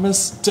his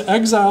promise to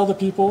exile the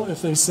people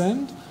if they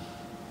sinned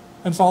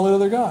and followed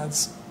other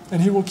gods.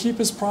 And he will keep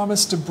his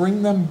promise to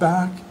bring them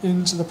back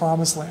into the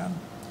promised land.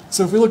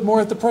 So if we look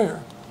more at the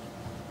prayer,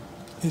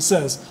 he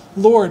says,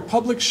 Lord,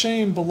 public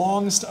shame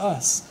belongs to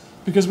us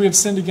because we have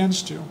sinned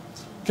against you.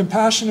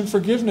 Compassion and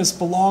forgiveness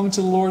belong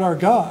to the Lord our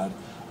God,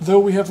 though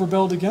we have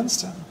rebelled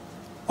against him.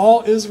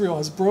 All Israel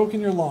has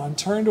broken your law and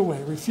turned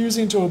away,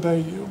 refusing to obey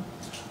you.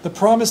 The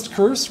promised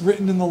curse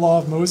written in the law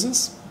of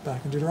Moses,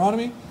 back in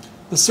Deuteronomy,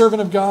 the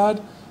servant of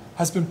God,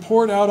 has been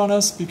poured out on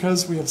us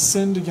because we have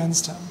sinned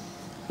against him.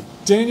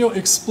 Daniel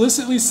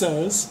explicitly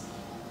says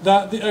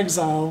that the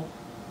exile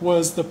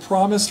was the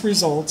promised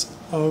result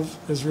of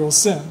Israel's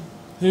sin.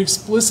 He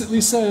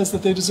explicitly says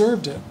that they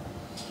deserved it.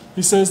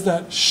 He says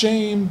that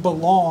shame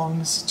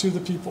belongs to the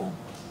people.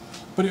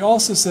 But he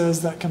also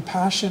says that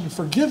compassion and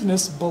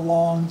forgiveness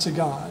belong to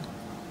God.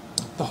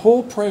 The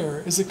whole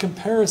prayer is a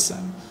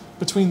comparison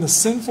between the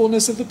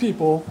sinfulness of the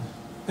people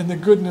and the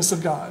goodness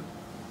of God.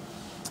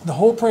 The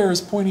whole prayer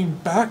is pointing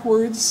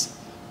backwards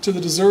to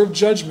the deserved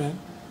judgment,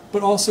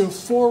 but also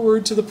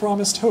forward to the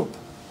promised hope.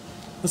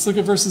 Let's look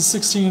at verses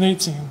 16 and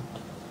 18.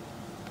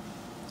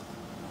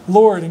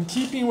 Lord, in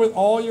keeping with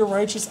all your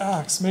righteous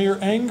acts, may your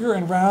anger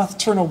and wrath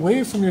turn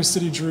away from your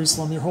city,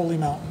 Jerusalem, your holy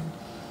mountain.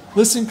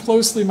 Listen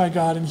closely, my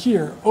God, and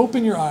hear.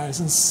 Open your eyes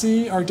and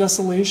see our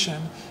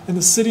desolation in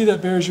the city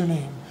that bears your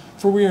name.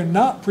 For we are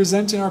not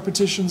presenting our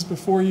petitions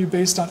before you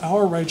based on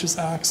our righteous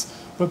acts,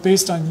 but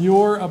based on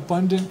your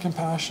abundant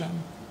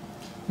compassion.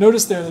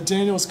 Notice there that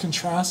Daniel is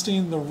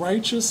contrasting the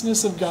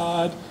righteousness of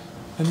God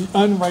and the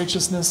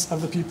unrighteousness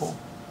of the people.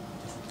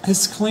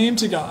 His claim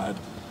to God,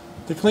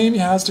 the claim he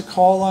has to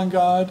call on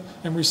God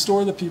and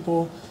restore the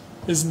people,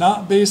 is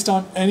not based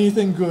on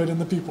anything good in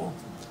the people.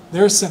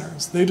 They're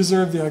sinners. They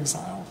deserve the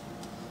exile.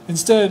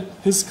 Instead,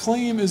 his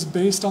claim is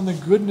based on the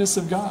goodness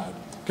of God.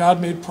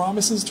 God made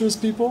promises to his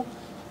people,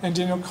 and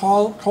Daniel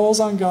calls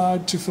on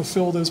God to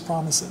fulfill those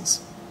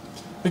promises.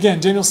 Again,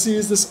 Daniel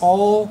sees this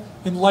all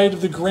in light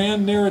of the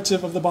grand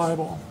narrative of the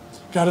Bible.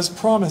 God has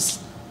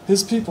promised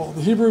his people,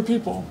 the Hebrew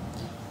people,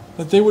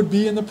 that they would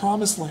be in the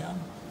promised land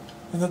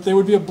and that they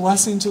would be a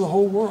blessing to the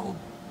whole world.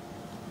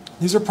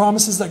 These are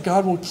promises that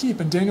God will keep,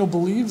 and Daniel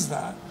believes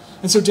that.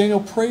 And so Daniel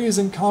prays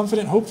in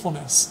confident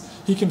hopefulness.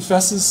 He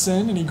confesses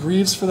sin and he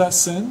grieves for that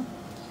sin,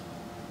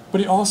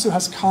 but he also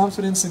has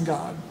confidence in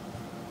God.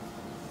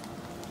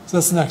 So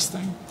that's the next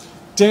thing.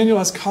 Daniel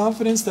has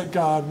confidence that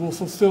God will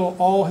fulfill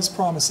all his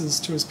promises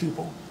to his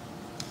people.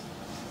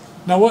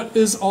 Now, what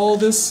is all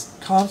this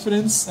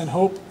confidence and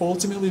hope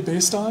ultimately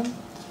based on?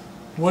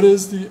 What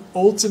is the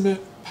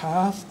ultimate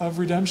path of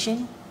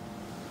redemption?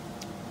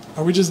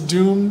 Are we just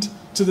doomed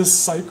to this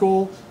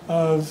cycle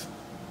of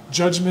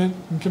judgment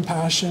and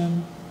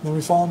compassion? Then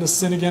we fall into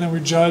sin again and we're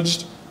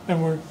judged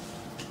and we're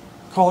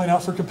calling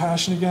out for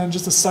compassion again.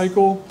 Just a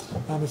cycle.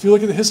 If you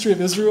look at the history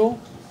of Israel,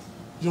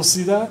 you'll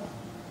see that.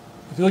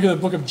 If you look at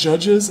the book of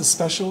Judges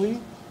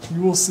especially,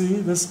 you will see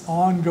this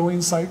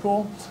ongoing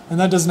cycle, and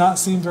that does not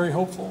seem very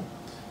hopeful.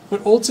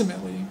 But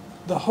ultimately,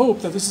 the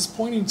hope that this is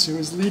pointing to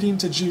is leading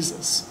to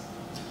Jesus.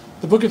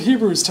 The book of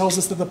Hebrews tells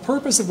us that the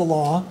purpose of the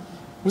law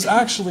was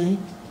actually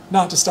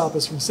not to stop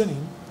us from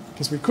sinning,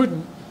 because we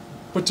couldn't,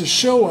 but to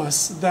show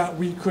us that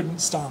we couldn't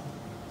stop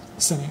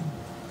sinning.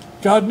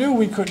 God knew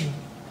we couldn't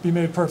be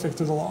made perfect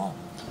through the law.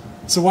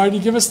 So why did he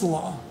give us the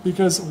law?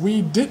 Because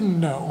we didn't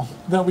know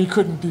that we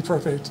couldn't be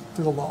perfect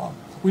through the law.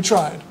 We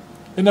tried.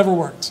 It never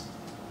worked.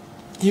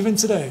 Even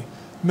today,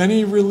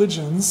 many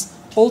religions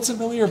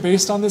ultimately are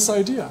based on this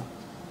idea.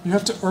 You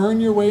have to earn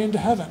your way into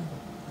heaven.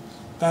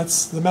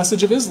 That's the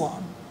message of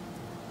Islam.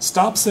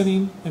 Stop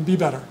sinning and be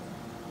better.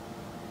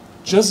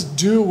 Just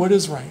do what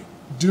is right.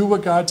 Do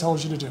what God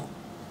tells you to do.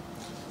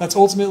 That's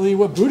ultimately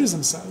what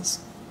Buddhism says,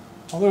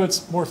 although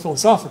it's more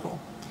philosophical.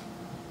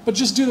 But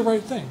just do the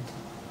right thing.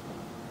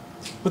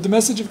 But the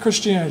message of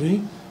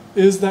Christianity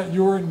is that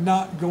you're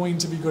not going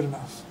to be good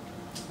enough.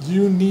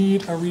 You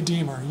need a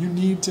redeemer. You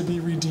need to be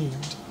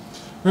redeemed.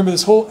 Remember,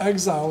 this whole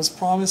exile was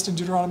promised in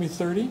Deuteronomy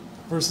 30,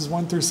 verses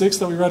 1 through 6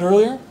 that we read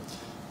earlier.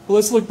 But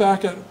let's look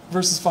back at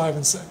verses 5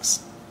 and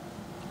 6.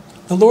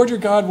 The Lord your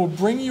God will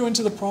bring you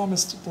into the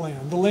promised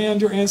land, the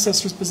land your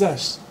ancestors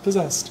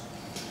possessed,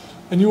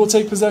 and you will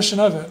take possession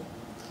of it.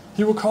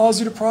 He will cause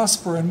you to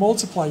prosper and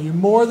multiply you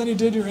more than he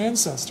did your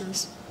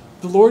ancestors.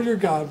 The Lord your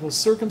God will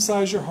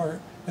circumcise your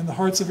heart and the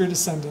hearts of your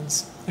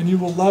descendants, and you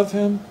will love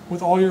him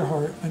with all your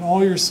heart and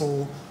all your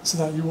soul, so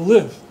that you will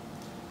live.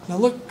 Now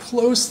look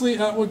closely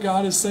at what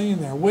God is saying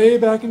there. Way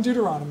back in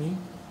Deuteronomy,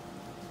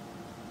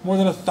 more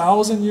than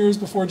 1,000 years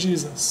before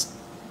Jesus,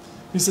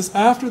 he says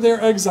after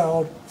they're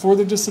exiled for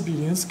their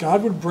disobedience,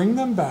 God would bring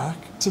them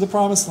back to the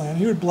promised land.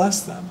 He would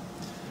bless them.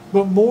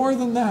 But more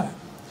than that,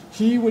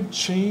 he would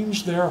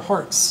change their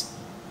hearts.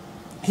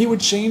 He would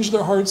change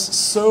their hearts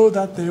so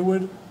that they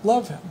would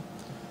love him.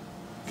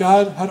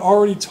 God had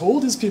already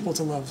told his people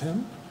to love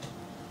him,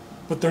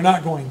 but they're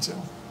not going to.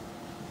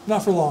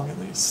 Not for long, at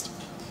least.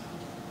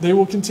 They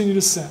will continue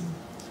to sin.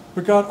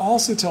 But God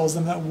also tells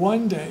them that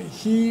one day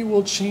he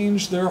will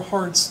change their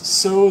hearts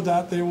so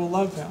that they will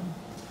love him.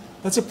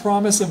 That's a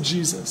promise of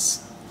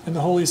Jesus and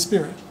the Holy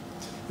Spirit.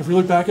 If we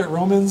look back at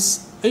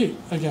Romans 8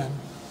 again,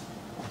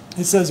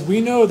 it says,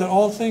 we know that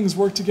all things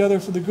work together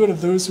for the good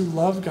of those who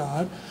love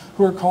God,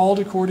 who are called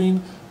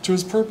according to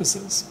his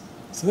purposes.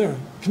 So there,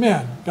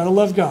 command, got to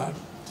love God.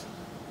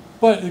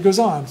 But it goes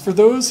on, for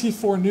those he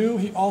foreknew,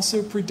 he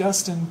also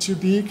predestined to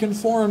be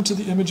conformed to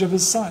the image of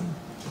his Son,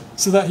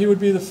 so that he would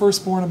be the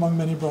firstborn among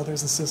many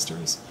brothers and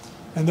sisters.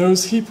 And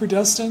those he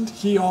predestined,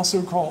 he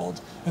also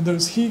called. And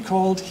those he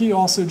called, he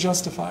also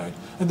justified.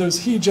 And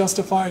those he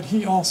justified,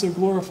 he also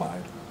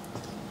glorified.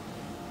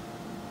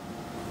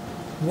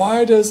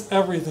 Why does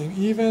everything,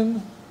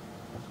 even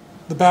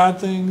the bad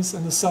things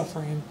and the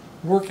suffering,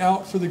 work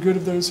out for the good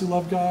of those who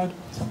love God?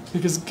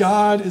 Because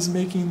God is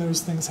making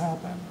those things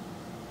happen.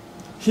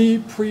 He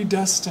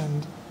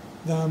predestined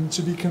them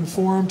to be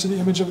conformed to the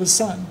image of his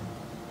Son.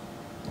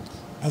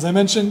 As I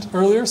mentioned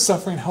earlier,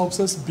 suffering helps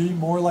us be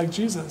more like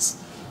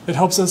Jesus. It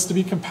helps us to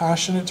be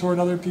compassionate toward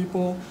other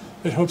people.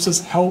 It helps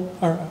us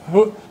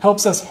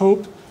helps us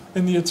hope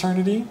in the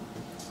eternity.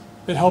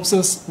 It helps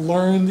us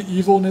learn the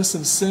evilness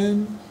of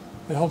sin.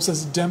 It helps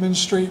us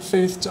demonstrate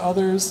faith to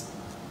others.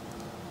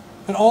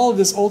 And all of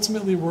this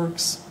ultimately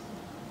works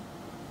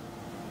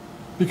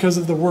because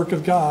of the work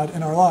of God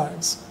in our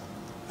lives.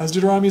 As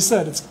Deuteronomy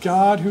said, it's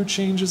God who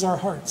changes our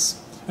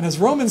hearts. And as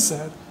Romans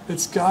said,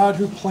 it's God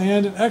who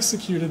planned and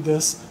executed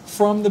this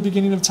from the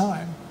beginning of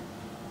time.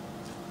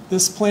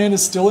 This plan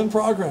is still in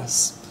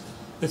progress.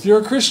 If you're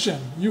a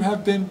Christian, you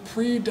have been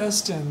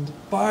predestined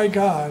by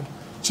God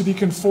to be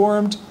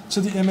conformed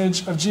to the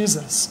image of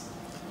Jesus.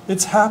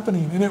 It's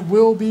happening and it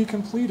will be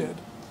completed.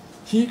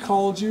 He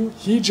called you,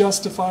 he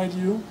justified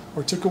you,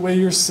 or took away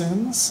your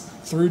sins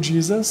through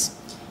Jesus.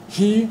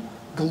 He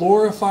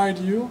glorified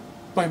you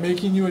by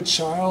making you a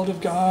child of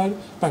God,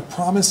 by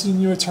promising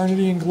you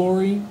eternity and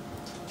glory.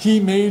 He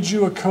made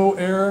you a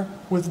co-heir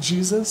with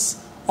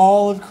Jesus.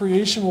 All of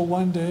creation will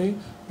one day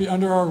be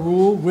under our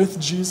rule with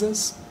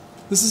Jesus.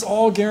 This is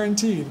all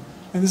guaranteed,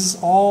 and this is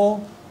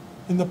all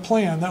in the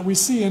plan that we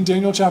see in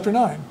Daniel chapter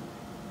 9.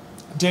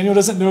 Daniel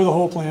doesn't know the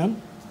whole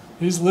plan.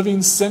 He's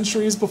living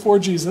centuries before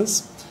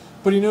Jesus,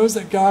 but he knows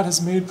that God has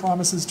made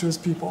promises to his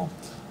people,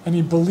 and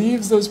he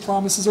believes those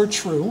promises are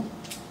true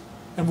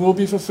and will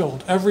be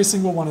fulfilled, every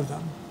single one of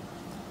them.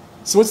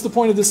 So what's the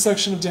point of this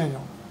section of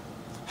Daniel?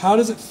 How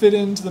does it fit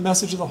into the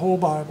message of the whole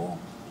Bible?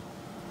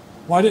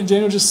 Why didn't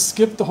Daniel just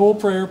skip the whole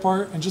prayer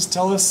part and just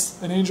tell us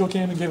an angel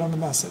came and gave him the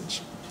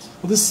message?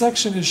 Well, this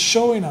section is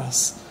showing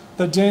us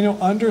that Daniel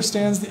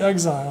understands the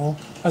exile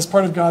as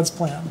part of God's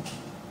plan.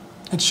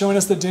 It's showing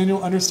us that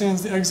Daniel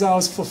understands the exile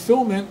as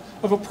fulfillment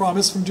of a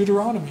promise from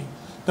Deuteronomy,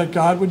 that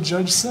God would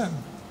judge sin.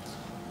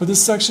 But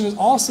this section is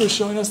also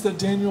showing us that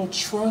Daniel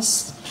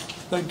trusts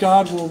that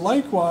God will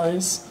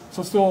likewise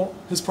fulfill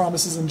his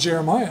promises in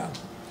Jeremiah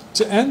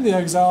to end the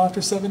exile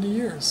after 70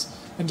 years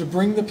and to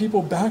bring the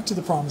people back to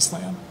the promised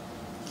land.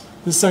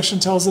 This section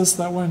tells us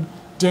that when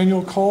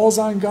Daniel calls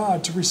on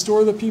God to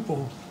restore the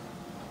people,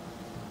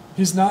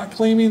 he's not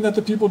claiming that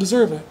the people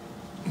deserve it.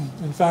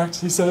 In fact,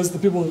 he says the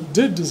people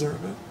did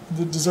deserve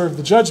it, deserve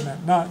the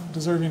judgment, not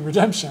deserving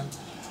redemption.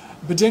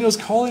 But Daniel's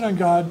calling on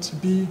God to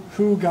be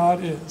who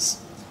God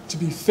is, to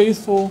be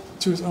faithful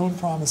to his own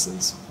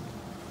promises.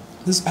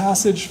 This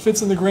passage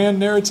fits in the grand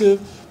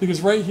narrative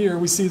because right here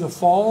we see the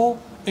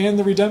fall and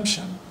the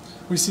redemption.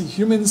 We see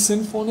human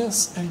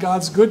sinfulness and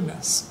God's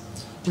goodness.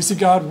 We see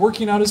God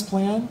working out his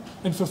plan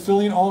and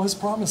fulfilling all his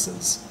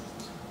promises.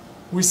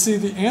 We see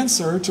the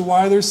answer to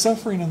why there's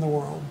suffering in the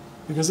world,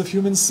 because of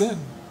human sin.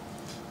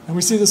 And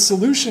we see the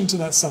solution to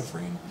that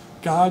suffering,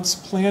 God's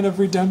plan of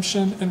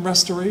redemption and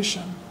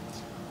restoration.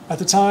 At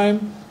the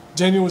time,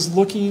 Daniel was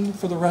looking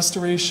for the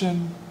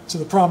restoration to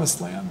the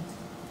promised land.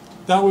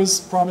 That was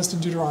promised in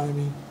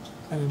Deuteronomy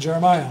and in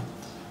Jeremiah.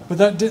 But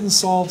that didn't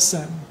solve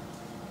sin.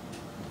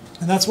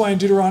 And that's why in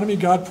Deuteronomy,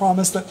 God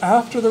promised that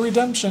after the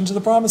redemption to the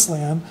promised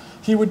land,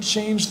 he would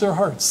change their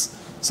hearts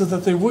so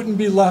that they wouldn't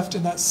be left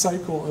in that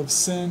cycle of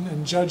sin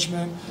and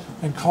judgment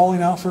and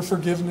calling out for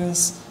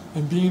forgiveness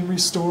and being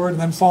restored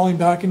and then falling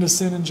back into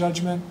sin and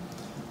judgment.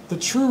 The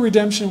true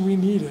redemption we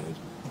needed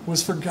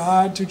was for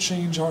God to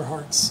change our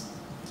hearts.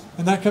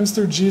 And that comes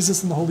through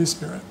Jesus and the Holy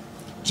Spirit.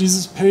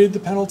 Jesus paid the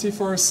penalty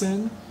for our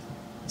sin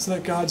so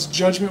that God's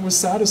judgment was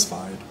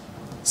satisfied.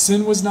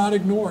 Sin was not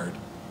ignored.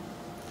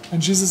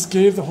 And Jesus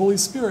gave the Holy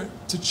Spirit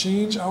to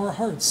change our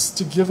hearts,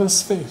 to give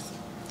us faith.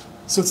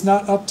 So it's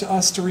not up to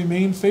us to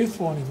remain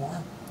faithful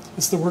anymore.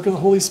 It's the work of the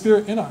Holy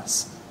Spirit in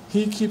us.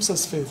 He keeps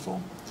us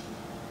faithful.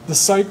 The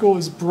cycle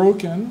is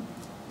broken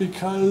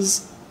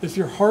because if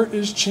your heart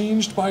is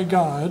changed by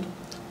God,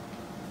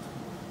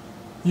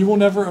 you will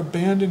never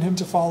abandon him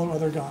to follow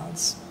other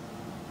gods.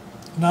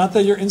 Not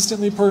that you're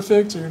instantly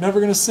perfect or you're never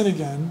going to sin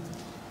again.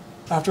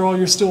 After all,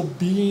 you're still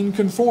being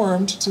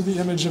conformed to the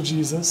image of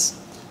Jesus.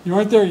 You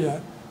aren't there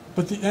yet.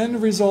 But the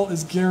end result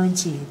is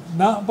guaranteed,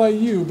 not by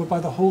you, but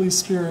by the Holy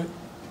Spirit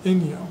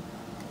in you.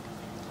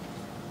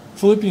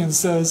 Philippians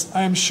says,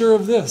 I am sure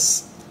of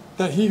this,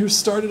 that he who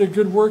started a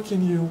good work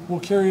in you will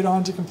carry it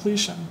on to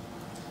completion.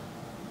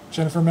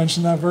 Jennifer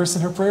mentioned that verse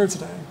in her prayer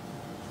today.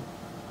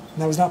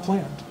 And that was not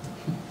planned.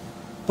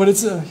 But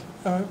it's a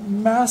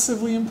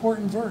massively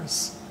important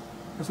verse,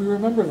 if we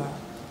remember that.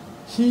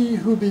 He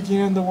who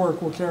began the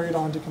work will carry it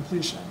on to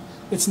completion.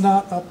 It's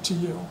not up to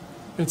you.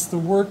 It's the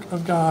work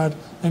of God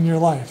in your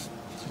life.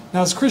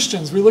 Now, as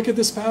Christians, we look at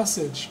this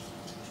passage,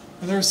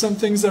 and there are some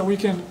things that we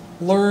can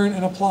learn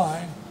and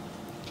apply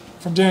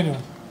from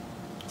Daniel.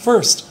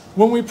 First,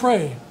 when we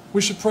pray,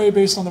 we should pray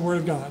based on the Word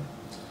of God.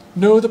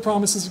 Know the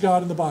promises of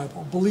God in the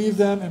Bible. Believe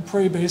them and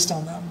pray based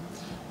on them.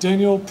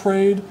 Daniel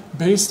prayed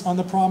based on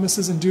the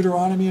promises in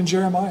Deuteronomy and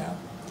Jeremiah.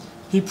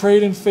 He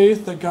prayed in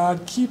faith that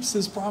God keeps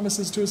his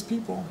promises to his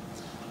people.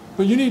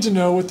 But you need to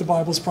know what the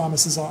Bible's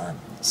promises are.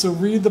 So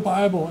read the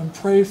Bible and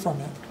pray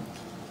from it.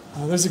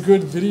 There's a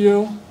good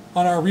video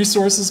on our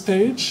resources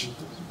page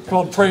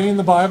called Praying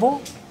the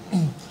Bible.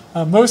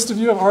 Most of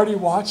you have already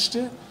watched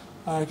it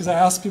because I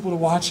asked people to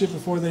watch it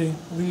before they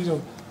lead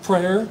a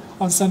prayer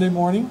on Sunday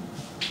morning.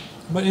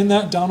 But in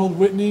that, Donald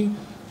Whitney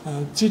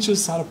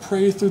teaches how to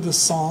pray through the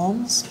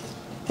Psalms.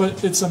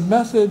 But it's a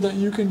method that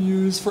you can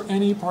use for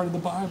any part of the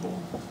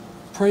Bible.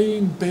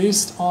 Praying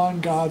based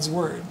on God's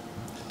Word.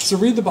 So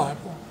read the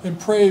Bible and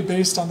pray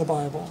based on the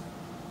Bible.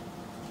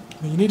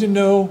 You need to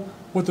know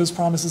what those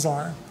promises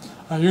are.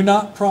 You're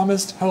not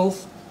promised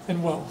health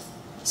and wealth.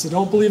 So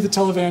don't believe the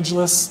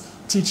televangelists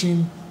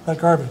teaching that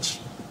garbage.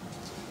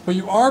 But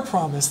you are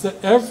promised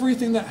that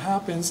everything that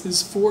happens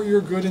is for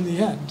your good in the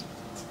end.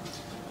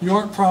 You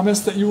aren't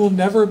promised that you will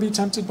never be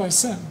tempted by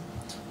sin.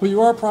 But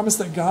you are promised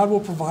that God will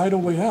provide a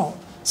way out.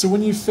 So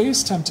when you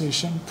face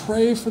temptation,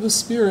 pray for the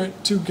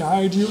Spirit to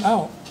guide you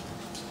out.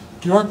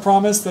 You aren't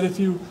promised that if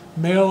you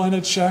mail in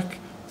a check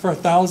for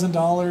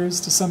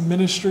 $1,000 to some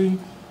ministry,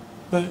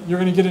 that you're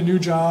going to get a new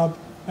job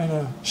and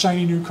a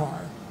shiny new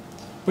car.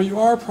 But you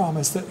are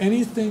promised that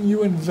anything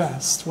you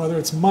invest, whether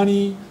it's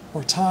money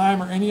or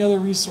time or any other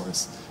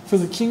resource, for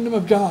the kingdom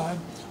of God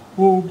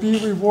will be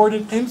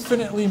rewarded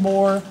infinitely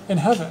more in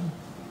heaven.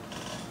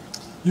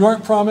 You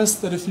aren't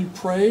promised that if you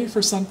pray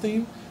for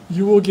something,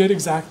 you will get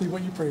exactly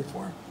what you prayed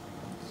for.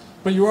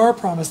 But you are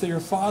promised that your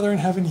Father in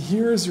heaven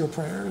hears your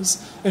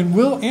prayers and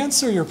will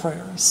answer your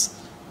prayers,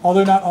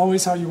 although not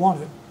always how you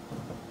wanted.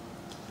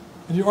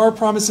 And you are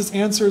promised his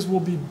answers will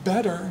be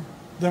better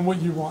than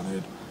what you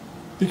wanted,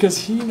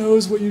 because he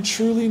knows what you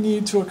truly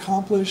need to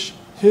accomplish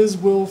his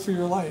will for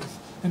your life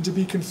and to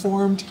be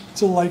conformed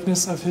to the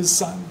likeness of his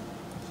Son.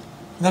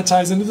 And that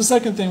ties into the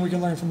second thing we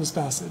can learn from this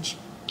passage.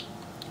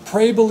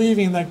 Pray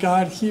believing that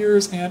God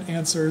hears and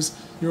answers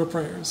your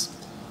prayers.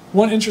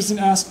 One interesting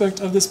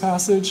aspect of this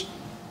passage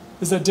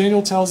is that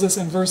Daniel tells us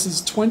in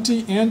verses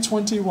 20 and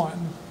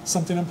 21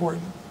 something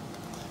important.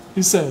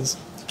 He says,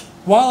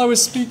 "While I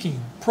was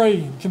speaking,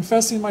 praying,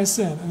 confessing my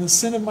sin and the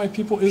sin of my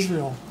people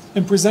Israel,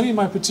 and presenting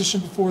my petition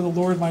before the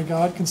Lord my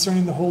God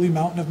concerning the holy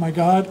mountain of my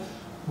God,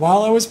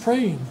 while I was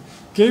praying,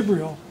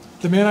 Gabriel,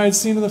 the man I had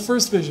seen in the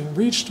first vision,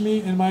 reached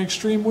me in my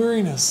extreme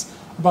weariness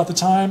about the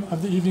time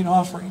of the evening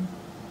offering."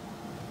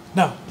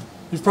 Now,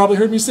 you've probably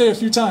heard me say a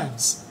few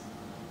times,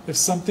 if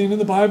something in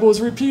the Bible is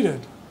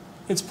repeated,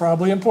 it's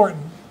probably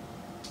important.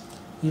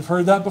 You've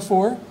heard that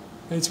before.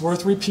 It's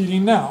worth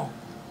repeating now.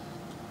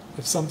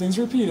 If something's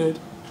repeated,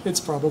 it's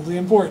probably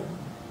important.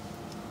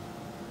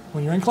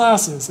 When you're in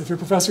classes, if your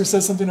professor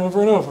says something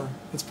over and over,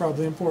 it's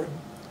probably important.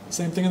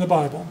 Same thing in the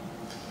Bible.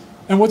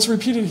 And what's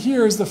repeated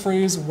here is the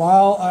phrase,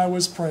 "while I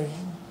was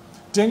praying."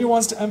 Daniel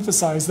wants to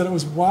emphasize that it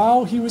was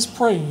while he was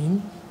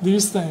praying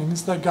these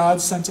things that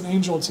God sent an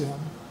angel to him.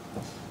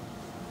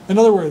 In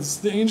other words,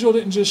 the angel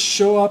didn't just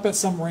show up at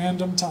some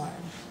random time.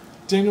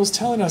 Daniel's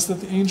telling us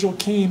that the angel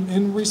came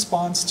in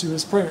response to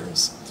his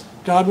prayers.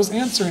 God was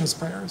answering his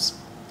prayers.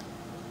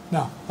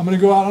 Now, I'm going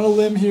to go out on a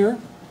limb here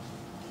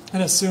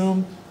and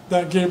assume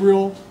that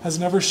Gabriel has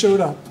never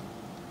showed up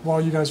while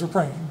you guys were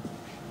praying.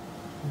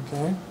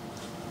 Okay?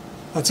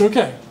 That's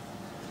okay.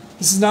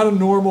 This is not a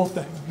normal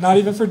thing. Not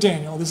even for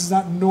Daniel. This is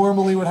not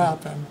normally what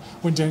happened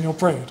when Daniel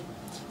prayed.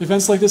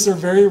 Events like this are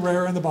very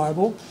rare in the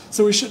Bible,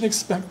 so we shouldn't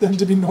expect them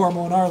to be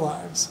normal in our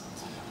lives.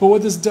 But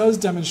what this does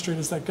demonstrate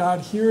is that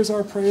God hears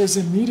our prayers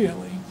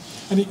immediately,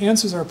 and he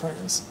answers our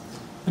prayers.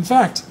 In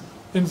fact,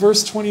 in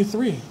verse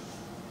 23,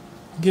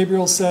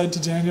 Gabriel said to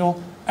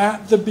Daniel,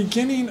 "At the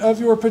beginning of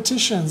your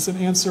petitions, an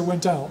answer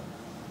went out."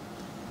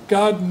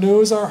 God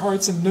knows our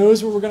hearts and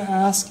knows what we're going to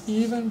ask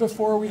even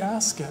before we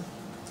ask it.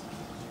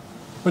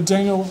 But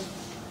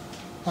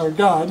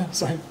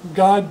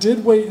God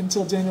did wait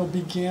until Daniel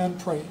began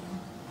praying.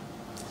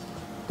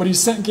 But he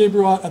sent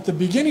Gabriel out at the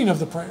beginning of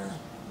the prayer.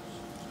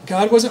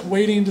 God wasn't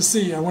waiting to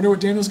see, I wonder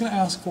what Daniel's going to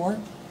ask for.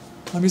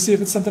 Let me see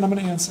if it's something I'm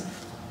going to answer.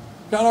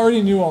 God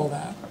already knew all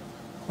that.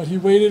 But he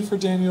waited for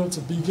Daniel to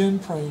begin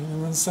praying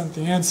and then sent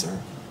the answer.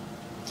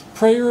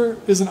 Prayer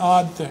is an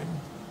odd thing.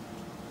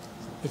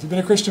 If you've been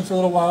a Christian for a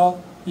little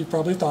while, you've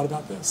probably thought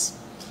about this.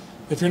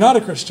 If you're not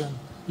a Christian,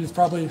 you've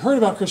probably heard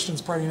about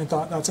Christians praying and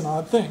thought that's an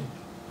odd thing.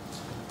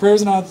 Prayer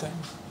is an odd thing.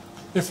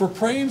 If we're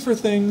praying for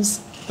things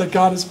that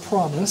God has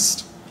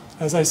promised,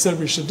 as I said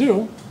we should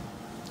do,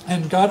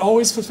 and God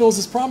always fulfills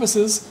his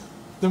promises,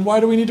 then why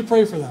do we need to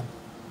pray for them?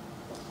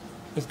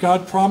 If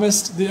God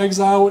promised the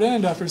exile would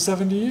end after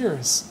 70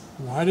 years,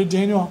 why did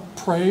Daniel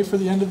pray for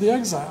the end of the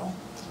exile?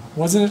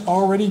 Wasn't it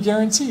already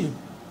guaranteed?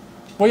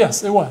 Well,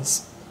 yes, it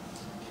was.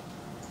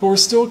 But we're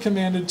still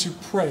commanded to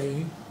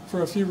pray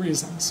for a few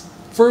reasons.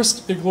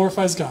 First, it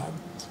glorifies God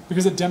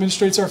because it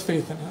demonstrates our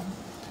faith in him.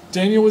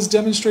 Daniel was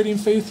demonstrating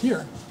faith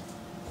here.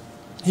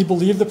 He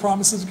believed the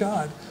promises of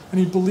God, and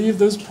he believed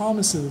those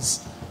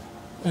promises,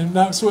 and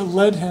that's what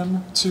led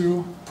him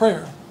to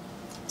prayer.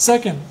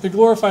 Second, it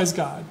glorifies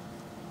God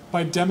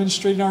by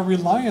demonstrating our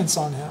reliance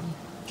on him.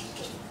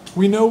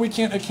 We know we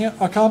can't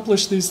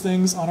accomplish these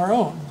things on our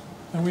own,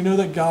 and we know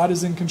that God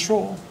is in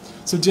control.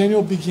 So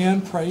Daniel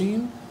began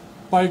praying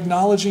by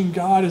acknowledging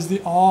God as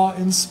the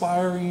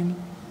awe-inspiring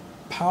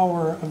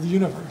power of the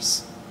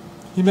universe.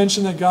 He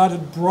mentioned that God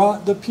had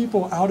brought the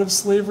people out of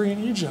slavery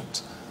in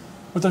Egypt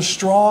with a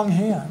strong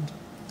hand.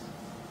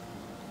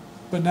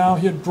 But now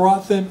he had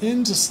brought them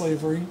into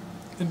slavery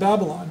in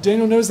Babylon.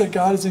 Daniel knows that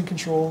God is in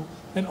control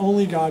and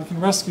only God can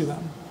rescue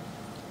them.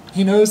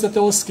 He knows that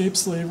they'll escape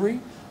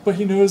slavery, but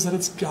he knows that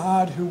it's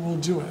God who will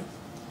do it.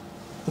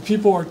 The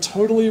people are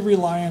totally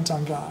reliant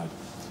on God.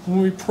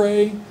 When we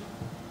pray,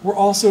 we're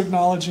also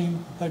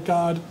acknowledging that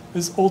God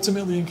is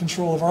ultimately in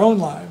control of our own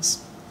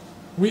lives.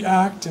 We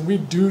act and we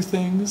do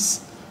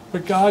things,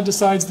 but God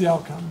decides the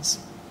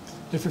outcomes.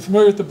 If you're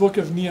familiar with the book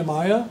of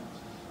Nehemiah,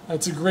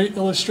 it's a great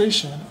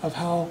illustration of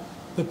how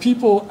the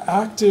people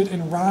acted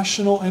in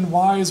rational and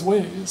wise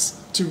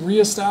ways to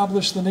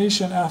reestablish the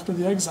nation after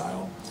the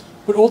exile.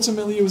 But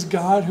ultimately, it was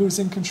God who was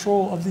in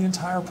control of the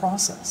entire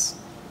process.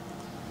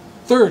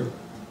 Third,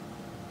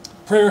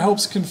 prayer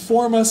helps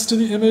conform us to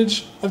the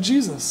image of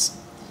Jesus.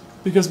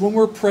 Because when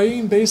we're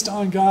praying based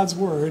on God's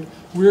word,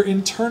 we're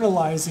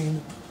internalizing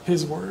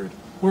his word.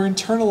 We're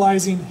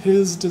internalizing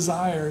his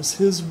desires,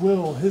 his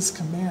will, his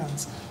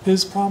commands,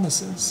 his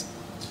promises.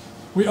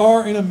 We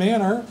are, in a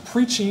manner,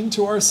 preaching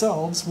to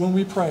ourselves when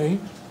we pray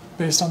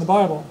based on the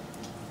Bible.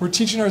 We're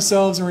teaching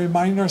ourselves and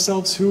reminding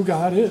ourselves who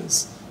God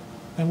is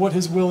and what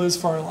his will is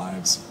for our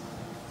lives.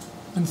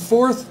 And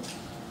fourth,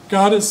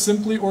 God has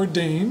simply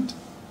ordained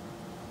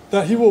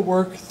that he will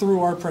work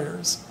through our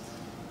prayers.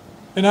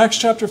 In Acts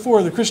chapter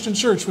 4, the Christian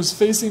church was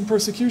facing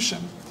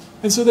persecution,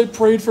 and so they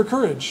prayed for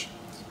courage.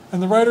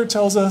 And the writer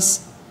tells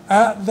us,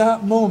 at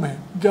that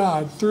moment,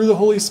 God, through the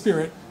Holy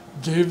Spirit,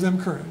 gave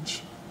them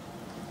courage.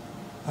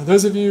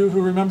 Those of you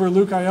who remember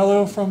Luke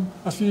Aiello from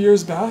a few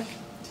years back,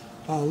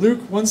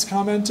 Luke once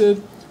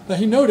commented that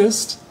he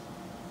noticed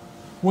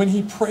when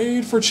he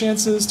prayed for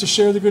chances to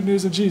share the good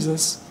news of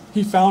Jesus,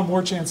 he found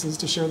more chances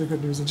to share the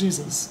good news of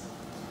Jesus.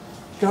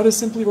 God has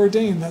simply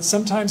ordained that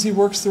sometimes he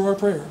works through our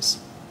prayers.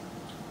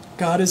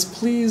 God is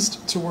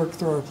pleased to work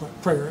through our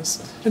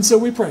prayers, and so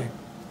we pray.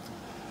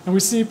 And we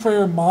see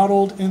prayer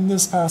modeled in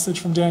this passage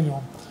from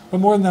Daniel. But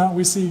more than that,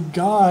 we see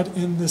God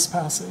in this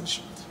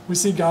passage. We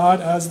see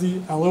God as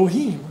the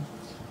Elohim,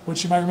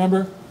 which you might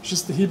remember is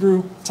just the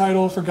Hebrew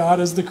title for God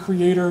as the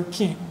Creator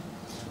King.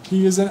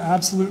 He is in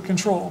absolute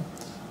control.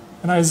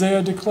 And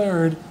Isaiah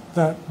declared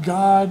that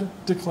God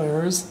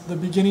declares the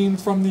beginning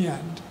from the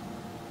end.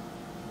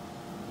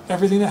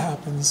 Everything that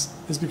happens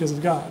is because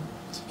of God.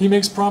 He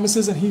makes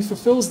promises and he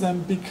fulfills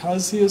them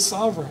because he is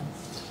sovereign.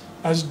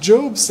 As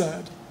Job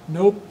said,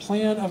 no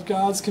plan of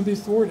God's can be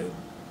thwarted.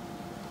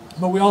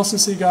 But we also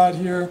see God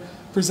here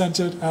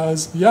presented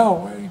as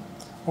Yahweh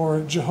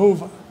or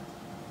Jehovah,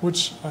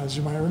 which, as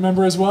you might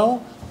remember as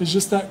well, is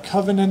just that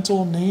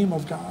covenantal name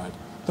of God,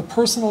 the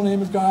personal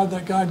name of God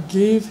that God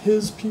gave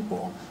his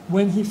people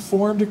when he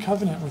formed a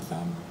covenant with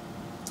them.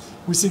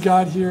 We see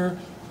God here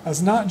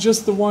as not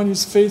just the one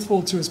who's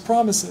faithful to his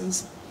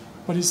promises,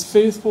 but he's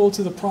faithful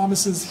to the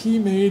promises he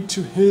made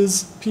to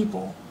his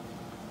people,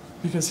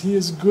 because he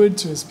is good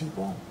to his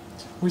people.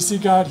 We see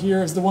God here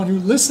as the one who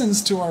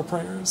listens to our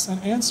prayers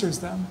and answers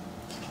them.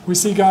 We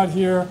see God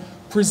here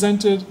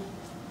presented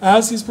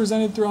as he's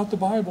presented throughout the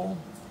Bible,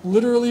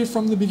 literally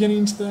from the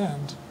beginning to the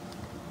end.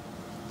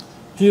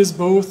 He is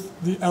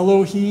both the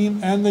Elohim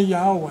and the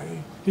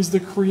Yahweh. He's the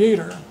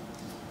creator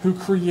who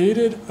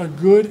created a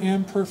good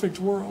and perfect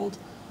world,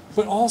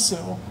 but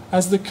also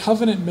as the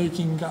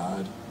covenant-making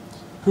God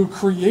who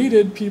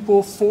created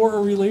people for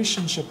a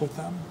relationship with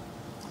them.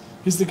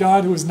 He's the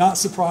God who was not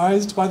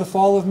surprised by the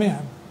fall of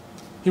man.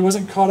 He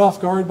wasn't caught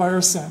off guard by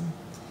our sin.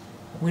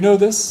 We know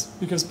this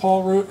because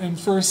Paul wrote in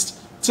 1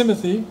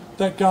 Timothy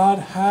that God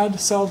had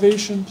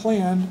salvation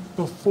planned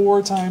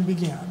before time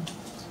began.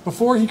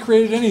 Before he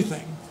created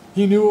anything,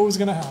 he knew what was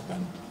going to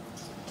happen.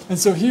 And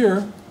so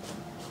here,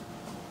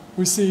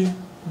 we see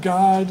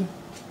God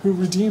who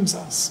redeems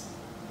us.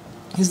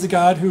 He's the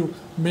God who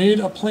made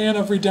a plan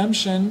of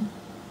redemption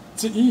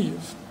to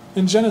Eve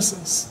in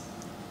Genesis.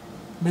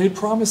 Made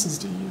promises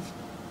to Eve.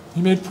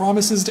 He made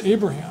promises to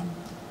Abraham.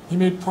 He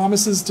made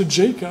promises to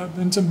Jacob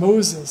and to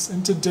Moses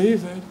and to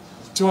David,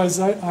 to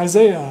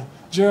Isaiah,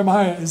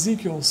 Jeremiah,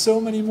 Ezekiel, so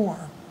many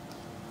more.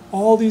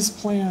 All these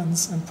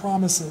plans and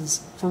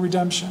promises for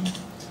redemption.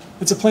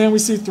 It's a plan we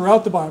see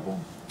throughout the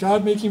Bible.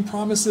 God making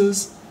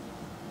promises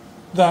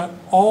that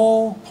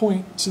all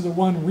point to the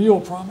one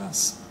real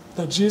promise,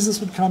 that Jesus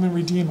would come and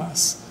redeem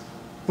us,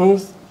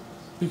 both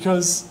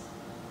because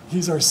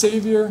he's our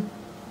Savior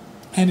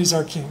and he's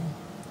our King.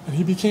 And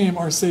he became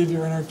our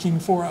Savior and our King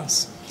for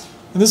us.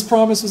 And this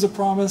promise was a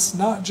promise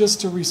not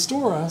just to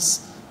restore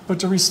us, but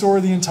to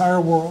restore the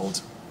entire world.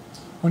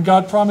 When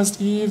God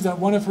promised Eve that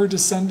one of her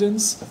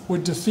descendants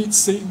would defeat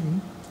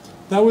Satan,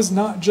 that was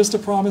not just a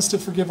promise to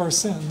forgive our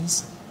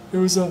sins. It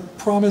was a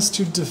promise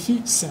to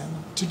defeat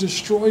sin, to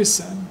destroy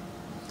sin.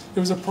 It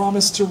was a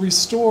promise to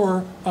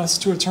restore us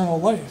to eternal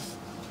life,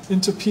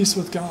 into peace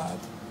with God.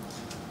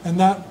 And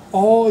that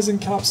all is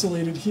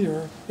encapsulated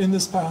here in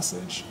this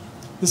passage.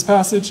 This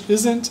passage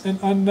isn't an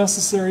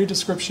unnecessary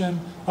description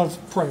of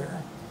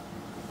prayer.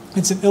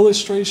 It's an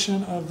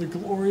illustration of the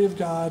glory of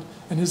God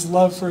and his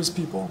love for his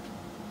people.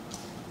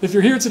 If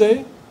you're here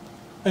today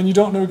and you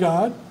don't know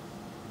God,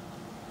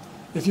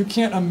 if you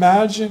can't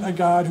imagine a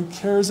God who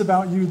cares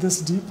about you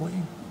this deeply,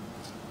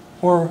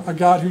 or a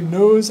God who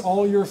knows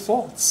all your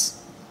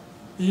faults,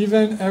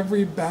 even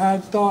every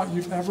bad thought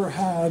you've ever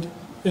had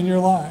in your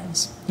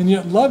lives, and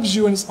yet loves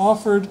you and has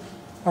offered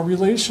a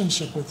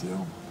relationship with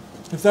you,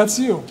 if that's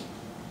you,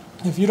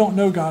 if you don't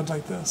know God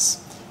like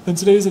this, then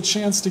today is a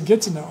chance to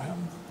get to know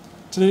him.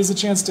 Today is a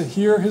chance to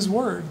hear his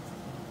word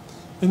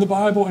in the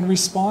Bible and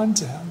respond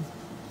to him,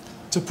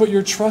 to put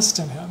your trust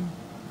in him,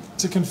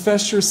 to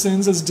confess your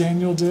sins as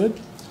Daniel did,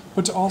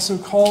 but to also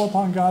call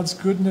upon God's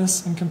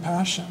goodness and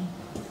compassion.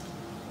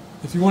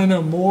 If you want to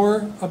know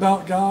more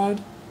about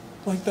God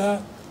like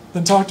that,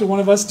 then talk to one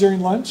of us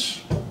during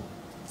lunch.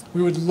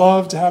 We would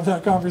love to have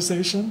that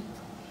conversation.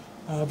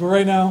 But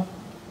right now,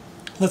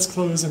 let's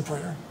close in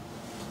prayer.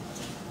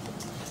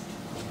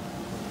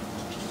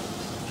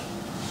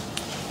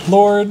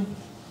 Lord,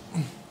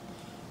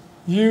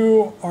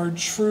 you are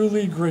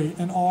truly great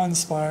and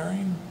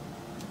awe-inspiring.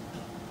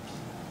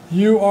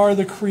 You are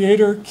the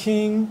Creator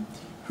King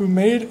who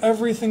made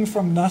everything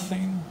from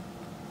nothing.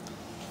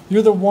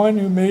 You're the one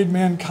who made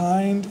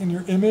mankind in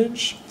your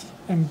image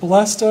and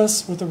blessed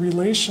us with a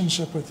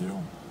relationship with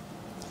you.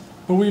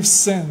 But we've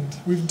sinned.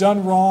 We've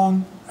done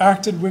wrong,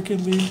 acted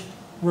wickedly,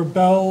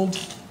 rebelled,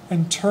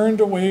 and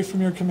turned away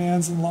from your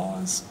commands and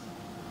laws.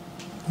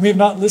 We have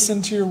not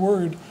listened to your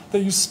word that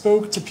you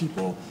spoke to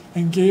people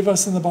and gave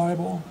us in the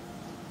Bible.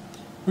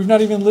 We've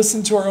not even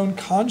listened to our own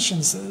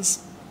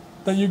consciences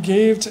that you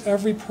gave to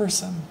every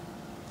person.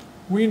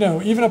 We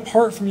know, even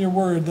apart from your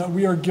word, that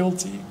we are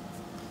guilty.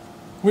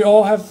 We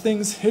all have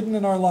things hidden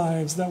in our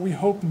lives that we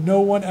hope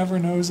no one ever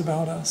knows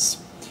about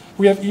us.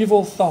 We have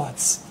evil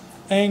thoughts,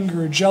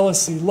 anger,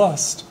 jealousy,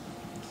 lust.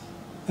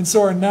 And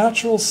so our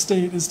natural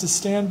state is to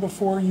stand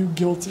before you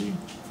guilty.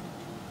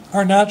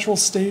 Our natural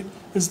state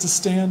is to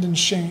stand in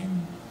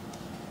shame.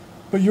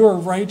 But you are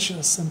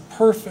righteous and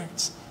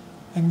perfect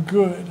and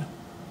good.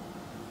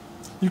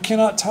 You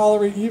cannot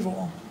tolerate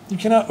evil. You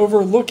cannot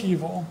overlook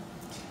evil.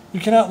 You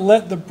cannot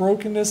let the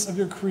brokenness of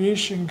your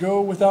creation go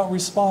without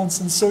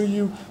response, and so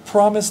you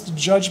promised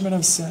judgment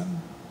of sin.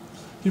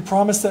 You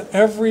promised that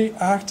every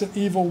act of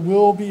evil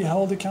will be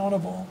held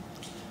accountable.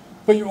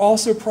 But you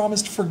also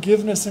promised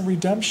forgiveness and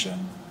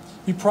redemption.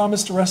 You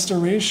promised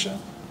restoration.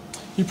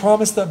 You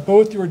promised that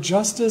both your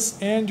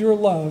justice and your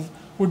love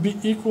would be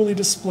equally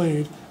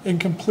displayed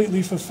and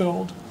completely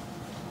fulfilled.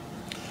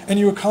 And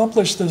you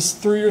accomplished this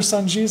through your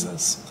Son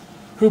Jesus,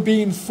 who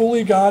being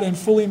fully God and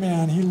fully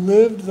man, he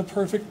lived the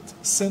perfect,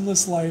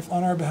 sinless life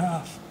on our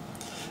behalf.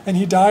 And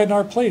he died in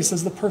our place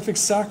as the perfect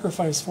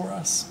sacrifice for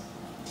us.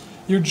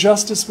 Your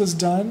justice was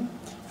done,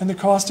 and the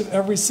cost of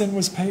every sin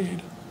was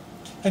paid.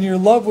 And your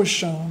love was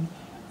shown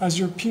as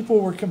your people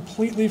were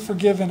completely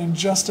forgiven and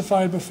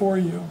justified before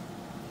you.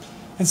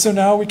 And so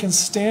now we can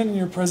stand in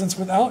your presence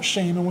without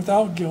shame and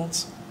without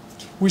guilt.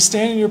 We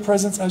stand in your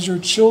presence as your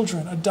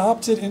children,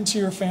 adopted into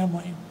your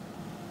family.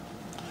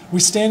 We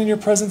stand in your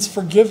presence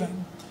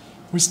forgiven.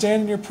 We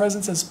stand in your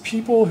presence as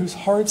people whose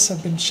hearts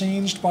have been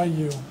changed by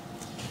you.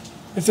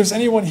 If there's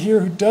anyone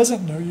here who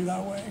doesn't know you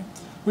that way,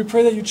 we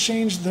pray that you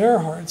change their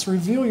hearts,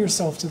 reveal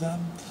yourself to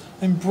them,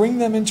 and bring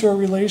them into a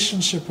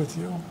relationship with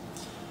you.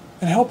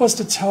 And help us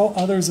to tell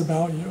others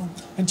about you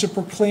and to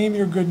proclaim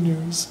your good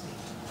news.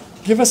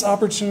 Give us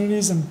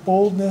opportunities and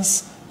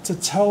boldness to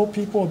tell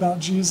people about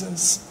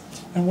Jesus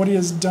and what he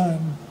has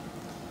done.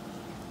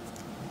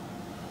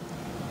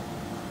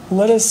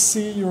 Let us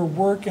see your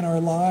work in our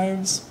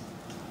lives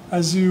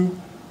as you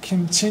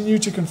continue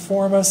to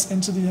conform us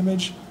into the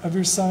image of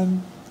your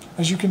Son,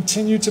 as you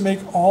continue to make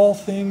all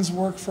things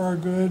work for our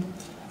good,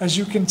 as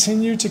you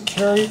continue to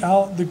carry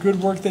out the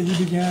good work that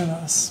you began in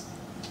us.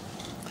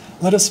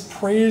 Let us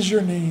praise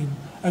your name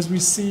as we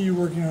see you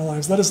working in our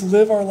lives. Let us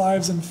live our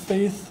lives in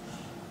faith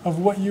of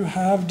what you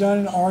have done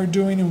and are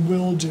doing and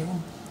will do.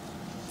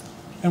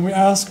 And we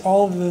ask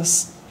all of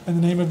this in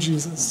the name of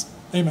Jesus.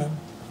 Amen.